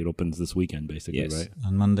open already. It opens this weekend, basically, right?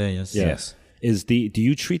 On Monday, yes. Yes. Do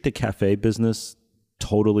you treat the cafe business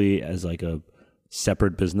totally as like a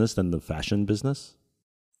separate business than the fashion business?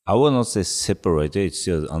 I will not say separated. It's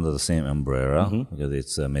still under the same umbrella because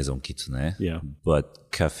it's Maison Kitsune. Yeah. But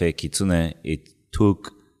Cafe Kitsune, it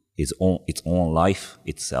took its own life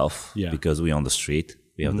itself because we're on the street.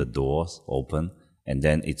 We have the doors open. And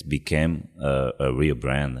then it became a real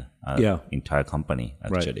brand, entire company,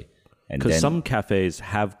 actually. Right. Because some cafes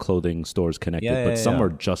have clothing stores connected, but some are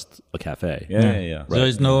just a cafe. Yeah. Right. There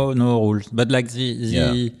is no rules. But like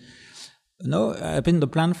no, I think the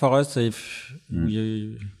plan for us, if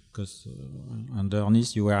you, because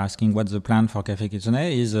underneath you were asking what's the plan for Cafe Kitsune,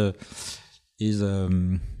 it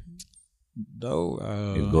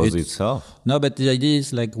goes itself. No, but the idea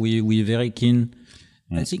is like we very keen.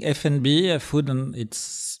 I think F&B, food, and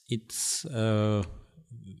it's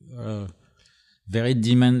very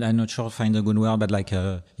demand. I'm not sure find a good word, but like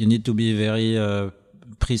you need to be very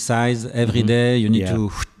precise every day. You need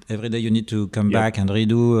to every day you need to come back and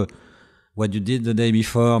redo what you did the day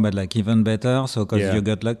before, but like even better. So because you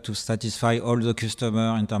got luck to satisfy all the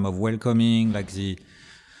customer in terms of welcoming, like the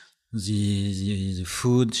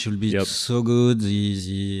food should be so good.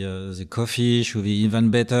 The coffee should be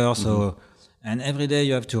even better. So. And every day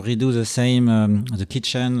you have to redo the same, the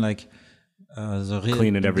kitchen, like,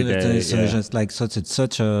 clean it every day. So just like, so it's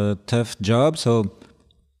such a tough job. So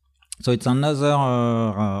it's another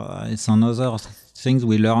things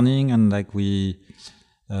we're learning and like we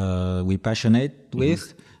passionate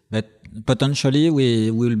with, but potentially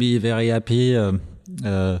we will be very happy, in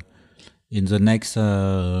the next,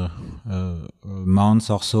 months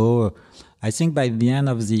or so. I think by the end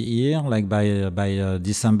of the year, like by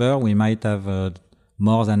December, we might have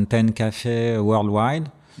more than 10 cafes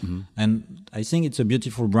worldwide. And I think it's a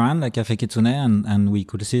beautiful brand, like Cafe Kitsune, and we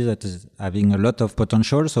could see that it's having a lot of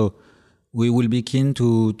potential. So we will be keen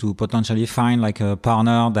to potentially find like a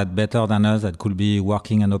partner that better than us that could be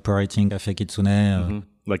working and operating Cafe Kitsune.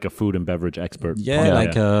 Like a food and beverage expert.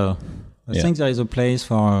 I think there is a place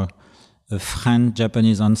for a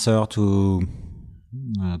French-Japanese answer to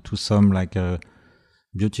some like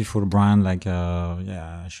beautiful brand like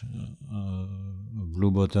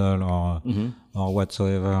Blue Bottle or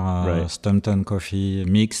whatsoever, Right. Stumpton Coffee,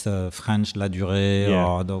 mixed French La Durée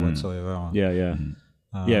or the whatsoever. Yeah.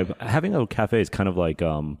 Yeah. Having a cafe is kind of like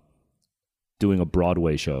doing a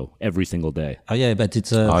Broadway show every single day. Oh yeah, but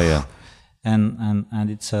it's Oh yeah. and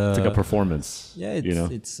it's It's like a performance. yeah, it's you know?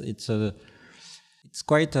 it's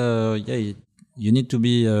quite you need to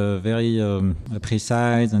be very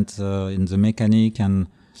precise and in the mechanic and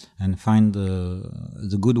find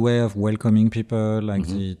the good way of welcoming people. Like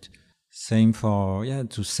the same for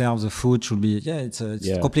to serve the food should be it's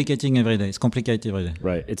complicating every day. It's complicated every day.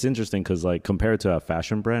 Right. It's interesting because like compared to a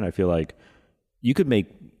fashion brand, I feel like you could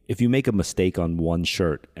if you make a mistake on one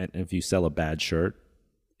shirt and if you sell a bad shirt,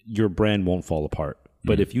 your brand won't fall apart.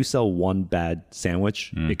 But if you sell one bad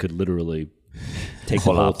sandwich, it could literally take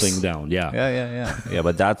the whole thing down. Yeah,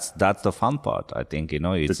 but that's the fun part. I think,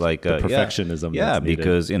 it's The- like the perfectionism Yeah, that's needed.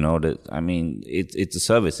 because it's a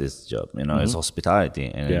services job. It's hospitality,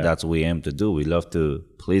 and Yeah. that's what we aim to do. We love to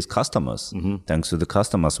please customers. Thanks to the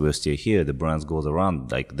customers, we're still here. The brands goes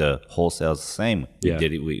around. Like the wholesale's the same. Yeah.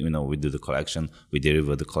 We do the collection. We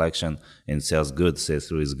deliver the collection, and sales good. Sales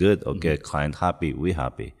through is good. Okay, client happy. We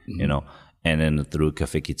happy. And then through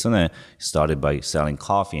Cafe Kitsune, started by selling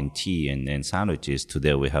coffee and tea and sandwiches.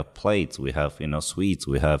 Today we have plates, we have, sweets,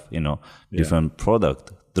 we have, different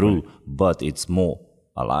product through, but it's more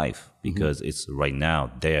alive because it's right now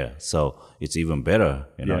there. So it's even better.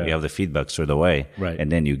 You have the feedback straight away. Right.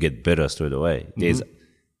 And then you get better straight away. There's,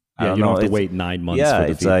 I Yeah, you don't have to wait 9 months for the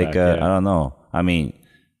it's feedback. like, I don't know. I mean,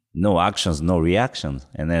 no actions, no reactions.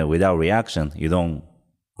 And then without reaction, you don't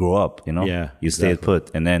grow up, Yeah, you stay exactly.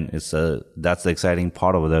 put, and then it's that's the exciting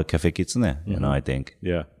part of the Cafe Kitsune, I think.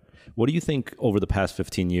 Yeah. What do you think over the past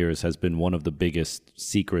 15 years has been one of the biggest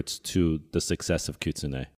secrets to the success of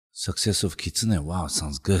Kitsune? Success of Kitsune, wow,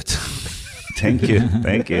 sounds good. Thank you.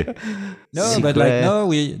 No, but like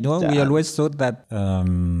we always thought that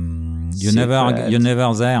you're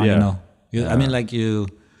never there. Yeah. I mean, like you.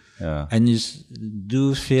 Yeah. And you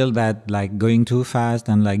do feel that like going too fast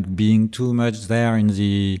and like being too much there in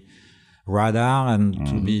the radar and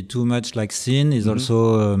to be too much like seen is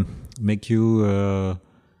also make you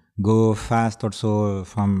go fast also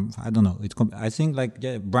from, I don't know. I think like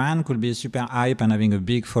brand could be super hype and having a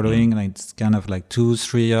big following, like it's kind of like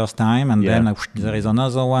 2-3 years time. And then like, there is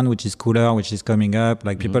another one which is cooler, which is coming up.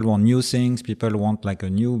 Like people want new things. People want like a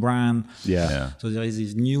new brand. Yeah. So there is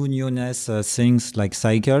this newness things like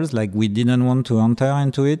cycles, like we didn't want to enter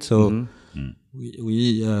into it. So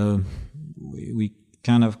we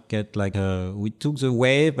kind of get like we took the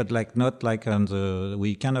wave, but like not like on the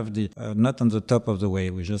not on the top of the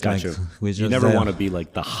wave. We just Gotcha. we just You never there. want to be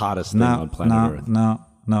like the hottest thing on planet Earth.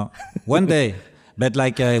 No. One day. But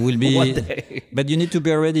like will be One day. But you need to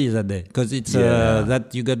be ready that day because it's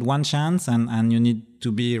that you got one chance and you need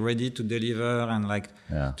to be ready to deliver and like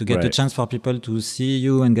to get the Right. chance for people to see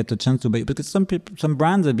you and get the chance to buy, because some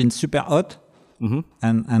brands have been super hot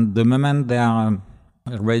and the moment they are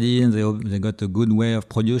ready and they got a good way of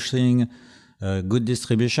producing, good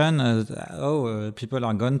distribution, people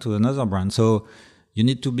are gone to another brand. So you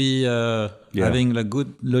need to be having a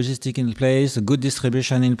good logistic in place, a good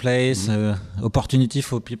distribution in place, opportunity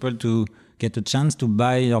for people to get a chance to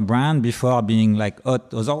buy your brand before being like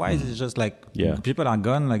hot. Otherwise, it's just like people are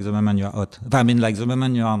gone like the moment you are hot. I mean, like the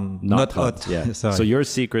moment you are not hot. Yeah. Sorry. So your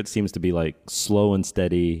secret seems to be like slow and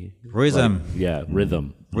steady. Rhythm. Like,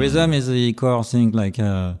 rhythm. Rhythm is the core thing, like,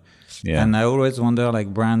 and I always wonder,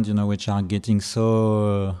 like, brands, which are getting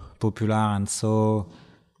so popular and so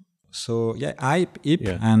hip,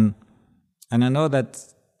 and I know that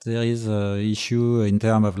there is a issue in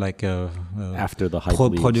terms of like After the hype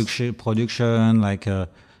leaves. production, like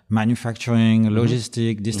manufacturing,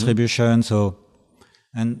 logistic, distribution, so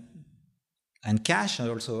and cash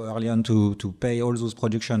also early on to pay all those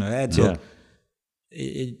production ahead. So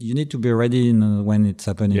you need to be ready when it's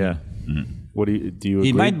happening. Yeah. What do you agree?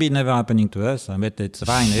 It might be never happening to us, but it's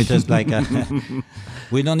fine. It's just like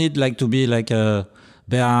we don't need like to be like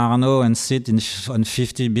Bernard Arnault and sit on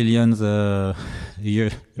 50 billions a year.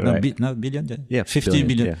 Right. No, billion? Yeah, 50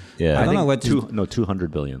 billion. Yeah. I don't know what is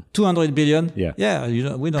 200 billion. 200 billion. Yeah. Yeah.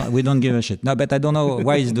 We don't give a shit. No, but I don't know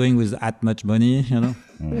why he's doing with that much money.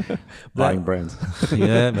 Buying brands.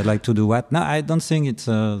 Yeah, but like to do what? No, I don't think it's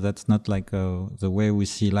that's not like the way we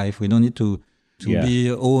see life. We don't need to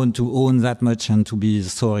own that much and to be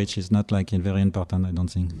so rich is not like very important. I don't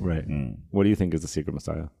think. Right. What do you think is the secret,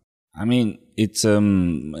 Messiah? I mean,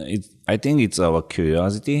 I think it's our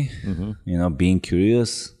curiosity. Being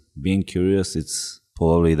curious. It's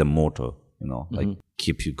probably the motto. like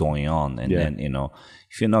keep you going on. And then,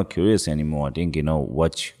 if you're not curious anymore, I think,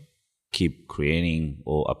 what you keep creating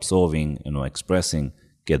or absorbing, expressing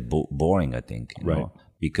get boring, I think, you know,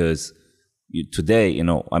 because today,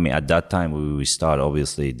 at that time when we started,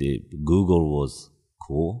 obviously the Google was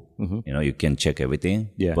cool. You can check everything.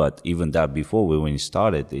 Yeah. But even that before when we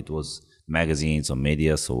started, it was magazines or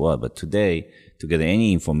media, so what? But today, to get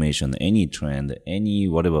any information, any trend, any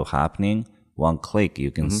whatever happening, one click,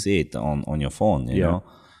 you can see it on your phone, you know?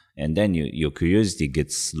 And then your curiosity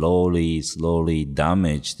gets slowly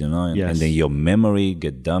damaged, and then your memory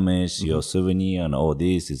get damaged, your souvenir and all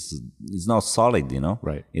this it's not solid,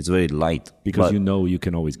 Right. It's very light. Because you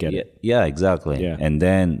can always get it. Yeah, exactly. Yeah.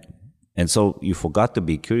 And so you forgot to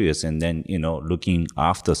be curious, and then, looking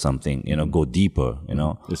after something, go deeper,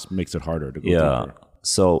 This makes it harder to go deeper.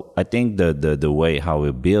 So I think the way how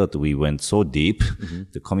we built, we went so deep,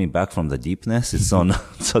 the coming back from the deepness, it's on.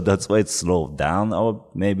 So that's why it's slowed down, or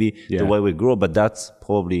maybe the way we grow. But that's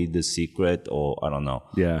probably the secret, or I don't know.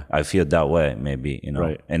 Yeah, I feel that way, maybe,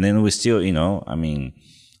 Right. And then we still,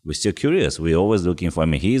 we're still curious. We're always looking for.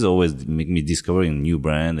 He's always making me discovering new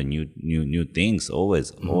brand and new things, always,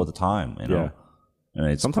 all the time.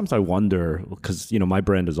 And sometimes I wonder, because my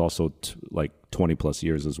brand is also like 20 plus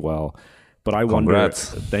years as well. But I wonder. Congrats.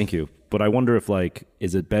 Thank you. But I wonder if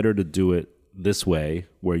is it better to do it this way,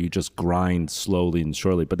 where you just grind slowly and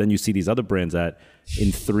surely? But then you see these other brands that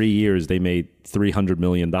in 3 years they made $300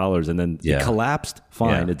 million, and then it collapsed.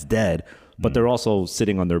 Fine, it's dead. But they're also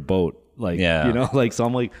sitting on their boat. So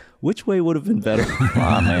I'm like, which way would have been better?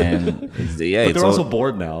 Man. But they're also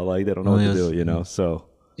bored now. Like, they don't know what to do, So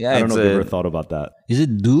I don't know if you ever thought about that. Is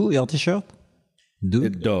it Do, your t-shirt? Do?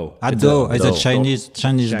 Do. It's a Chinese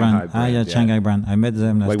brand. Shanghai brand. I met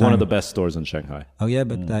them last time. One of the best stores in Shanghai. Oh, yeah,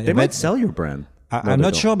 but they might sell your brand. I'm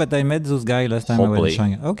not sure, but I met those guys last time I went to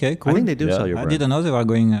Shanghai. Okay, cool. I think they do sell your brand. I didn't know they were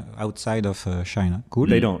going outside of China. Cool.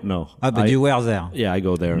 They don't, no. But you were there. Yeah, I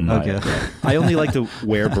go there and buy it. I only like to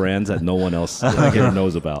wear brands that no one else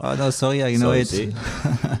knows about. Oh, no, sorry, I know it.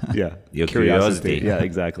 Yeah. Your curiosity. Yeah,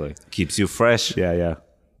 exactly. Keeps you fresh. Yeah.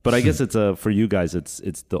 But I guess it's for you guys,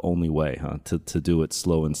 it's the only way, huh? To do it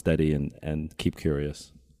slow and steady and keep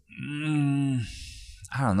curious.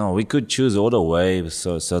 I don't know. We could choose other way,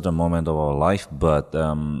 so a certain moment of our life, but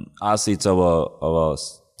us, it's our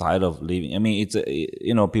style of living. It's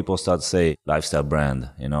people start to say lifestyle brand,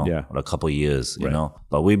 for a couple of years,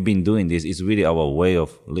 But we've been doing this. It's really our way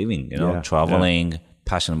of living, traveling,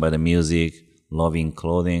 passionate by the music, loving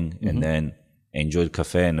clothing, and then enjoy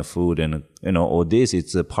cafe and the food and all this.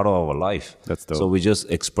 It's a part of our life. That's dope. So we're just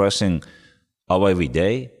expressing our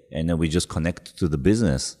everyday, and then we just connect to the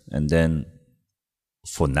business. And then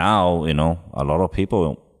for now, a lot of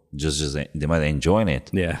people just they might enjoy it.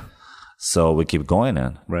 Yeah. So we keep going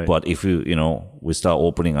on. Right. But if we start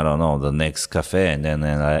opening, I don't know, the next cafe, and then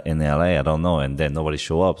in LA, I don't know, and then nobody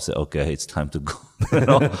show up, say, okay, it's time to go.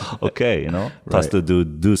 Okay, Plus to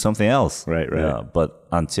do something else. Right. Yeah, but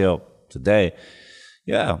until today,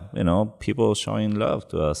 people showing love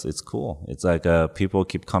to us. It's cool. It's like people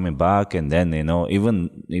keep coming back, and then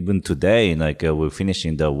even today, we're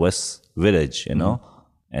finishing the West Village,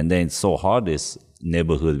 and then it's so hard this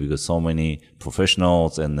neighborhood because so many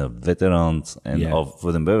professionals and veterans and of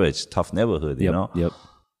food and beverage, tough neighborhood, Yep.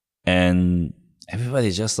 And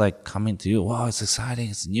everybody's just like coming to you. Wow, it's exciting.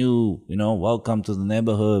 It's new. Welcome to the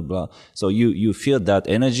neighborhood. Blah. So you feel that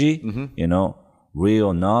energy. Real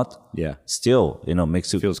or not, still,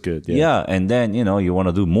 makes you feels good. Yeah. And then, you want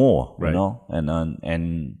to do more,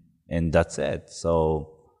 and that's it.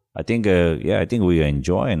 So I think, I think we are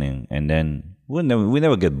enjoying it. And then we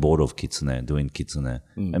never get bored of Kitsune, doing Kitsune.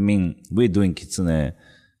 We're doing Kitsune.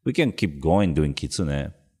 We can keep going doing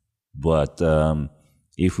Kitsune. But,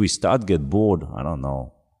 if we start get bored, I don't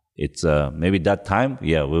know. It's, maybe that time,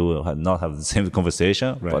 we will not have the same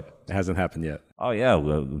conversation. Right. But it hasn't happened yet. Oh yeah,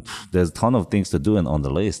 well, there's a ton of things to do on the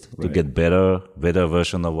list to get better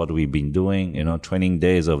version of what we've been doing. Training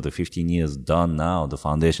days of the 15 years done now. The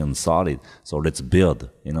foundation solid. So let's build.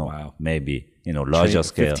 Wow. Maybe larger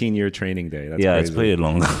scale. 15-year training day. That's crazy. It's pretty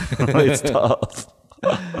long. It's tough.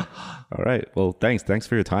 All right. Well, thanks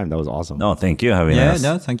for your time. That was awesome. No, thank you having us.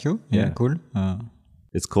 Yeah, no, thank you. Yeah, cool.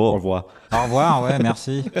 It's cool. Au revoir. Au revoir. Ouais,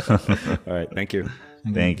 merci. All right. Thank you.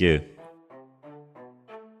 Thank you.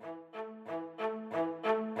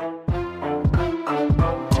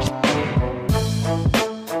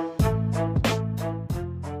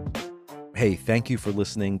 Hey, thank you for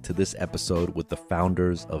listening to this episode with the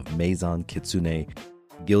founders of Maison Kitsune,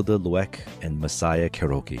 Gilda Lueck and Masaya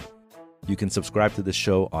Keroki. You can subscribe to this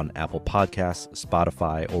show on Apple Podcasts,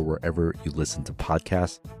 Spotify, or wherever you listen to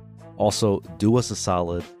podcasts. Also, do us a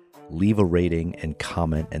solid, leave a rating and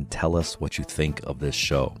comment and tell us what you think of this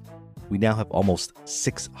show. We now have almost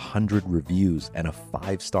 600 reviews and a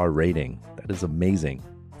 5-star rating. That is amazing.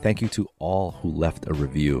 Thank you to all who left a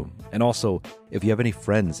review. And also, if you have any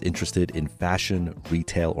friends interested in fashion,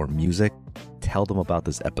 retail, or music, tell them about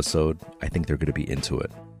this episode. I think they're going to be into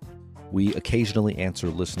it. We occasionally answer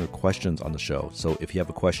listener questions on the show, so if you have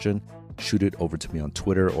a question, shoot it over to me on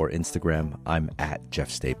Twitter or Instagram. I'm at Jeff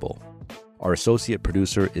Staple. Our associate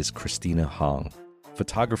producer is Christina Hong.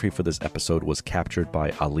 Photography for this episode was captured by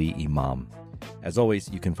Ali Imam. As always,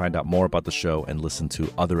 you can find out more about the show and listen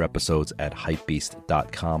to other episodes at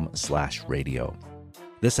hypebeast.com/radio.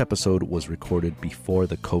 This episode was recorded before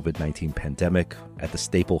the COVID-19 pandemic at the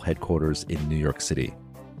Staple headquarters in New York City.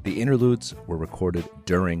 The interludes were recorded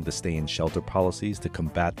during the stay-in-shelter policies to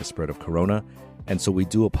combat the spread of corona, and so we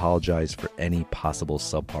do apologize for any possible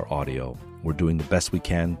subpar audio. We're doing the best we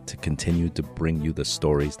can to continue to bring you the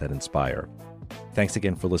stories that inspire. Thanks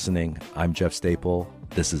again for listening. I'm Jeff Staple.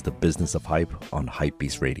 This is The Business of Hype on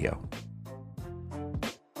Hypebeast Radio.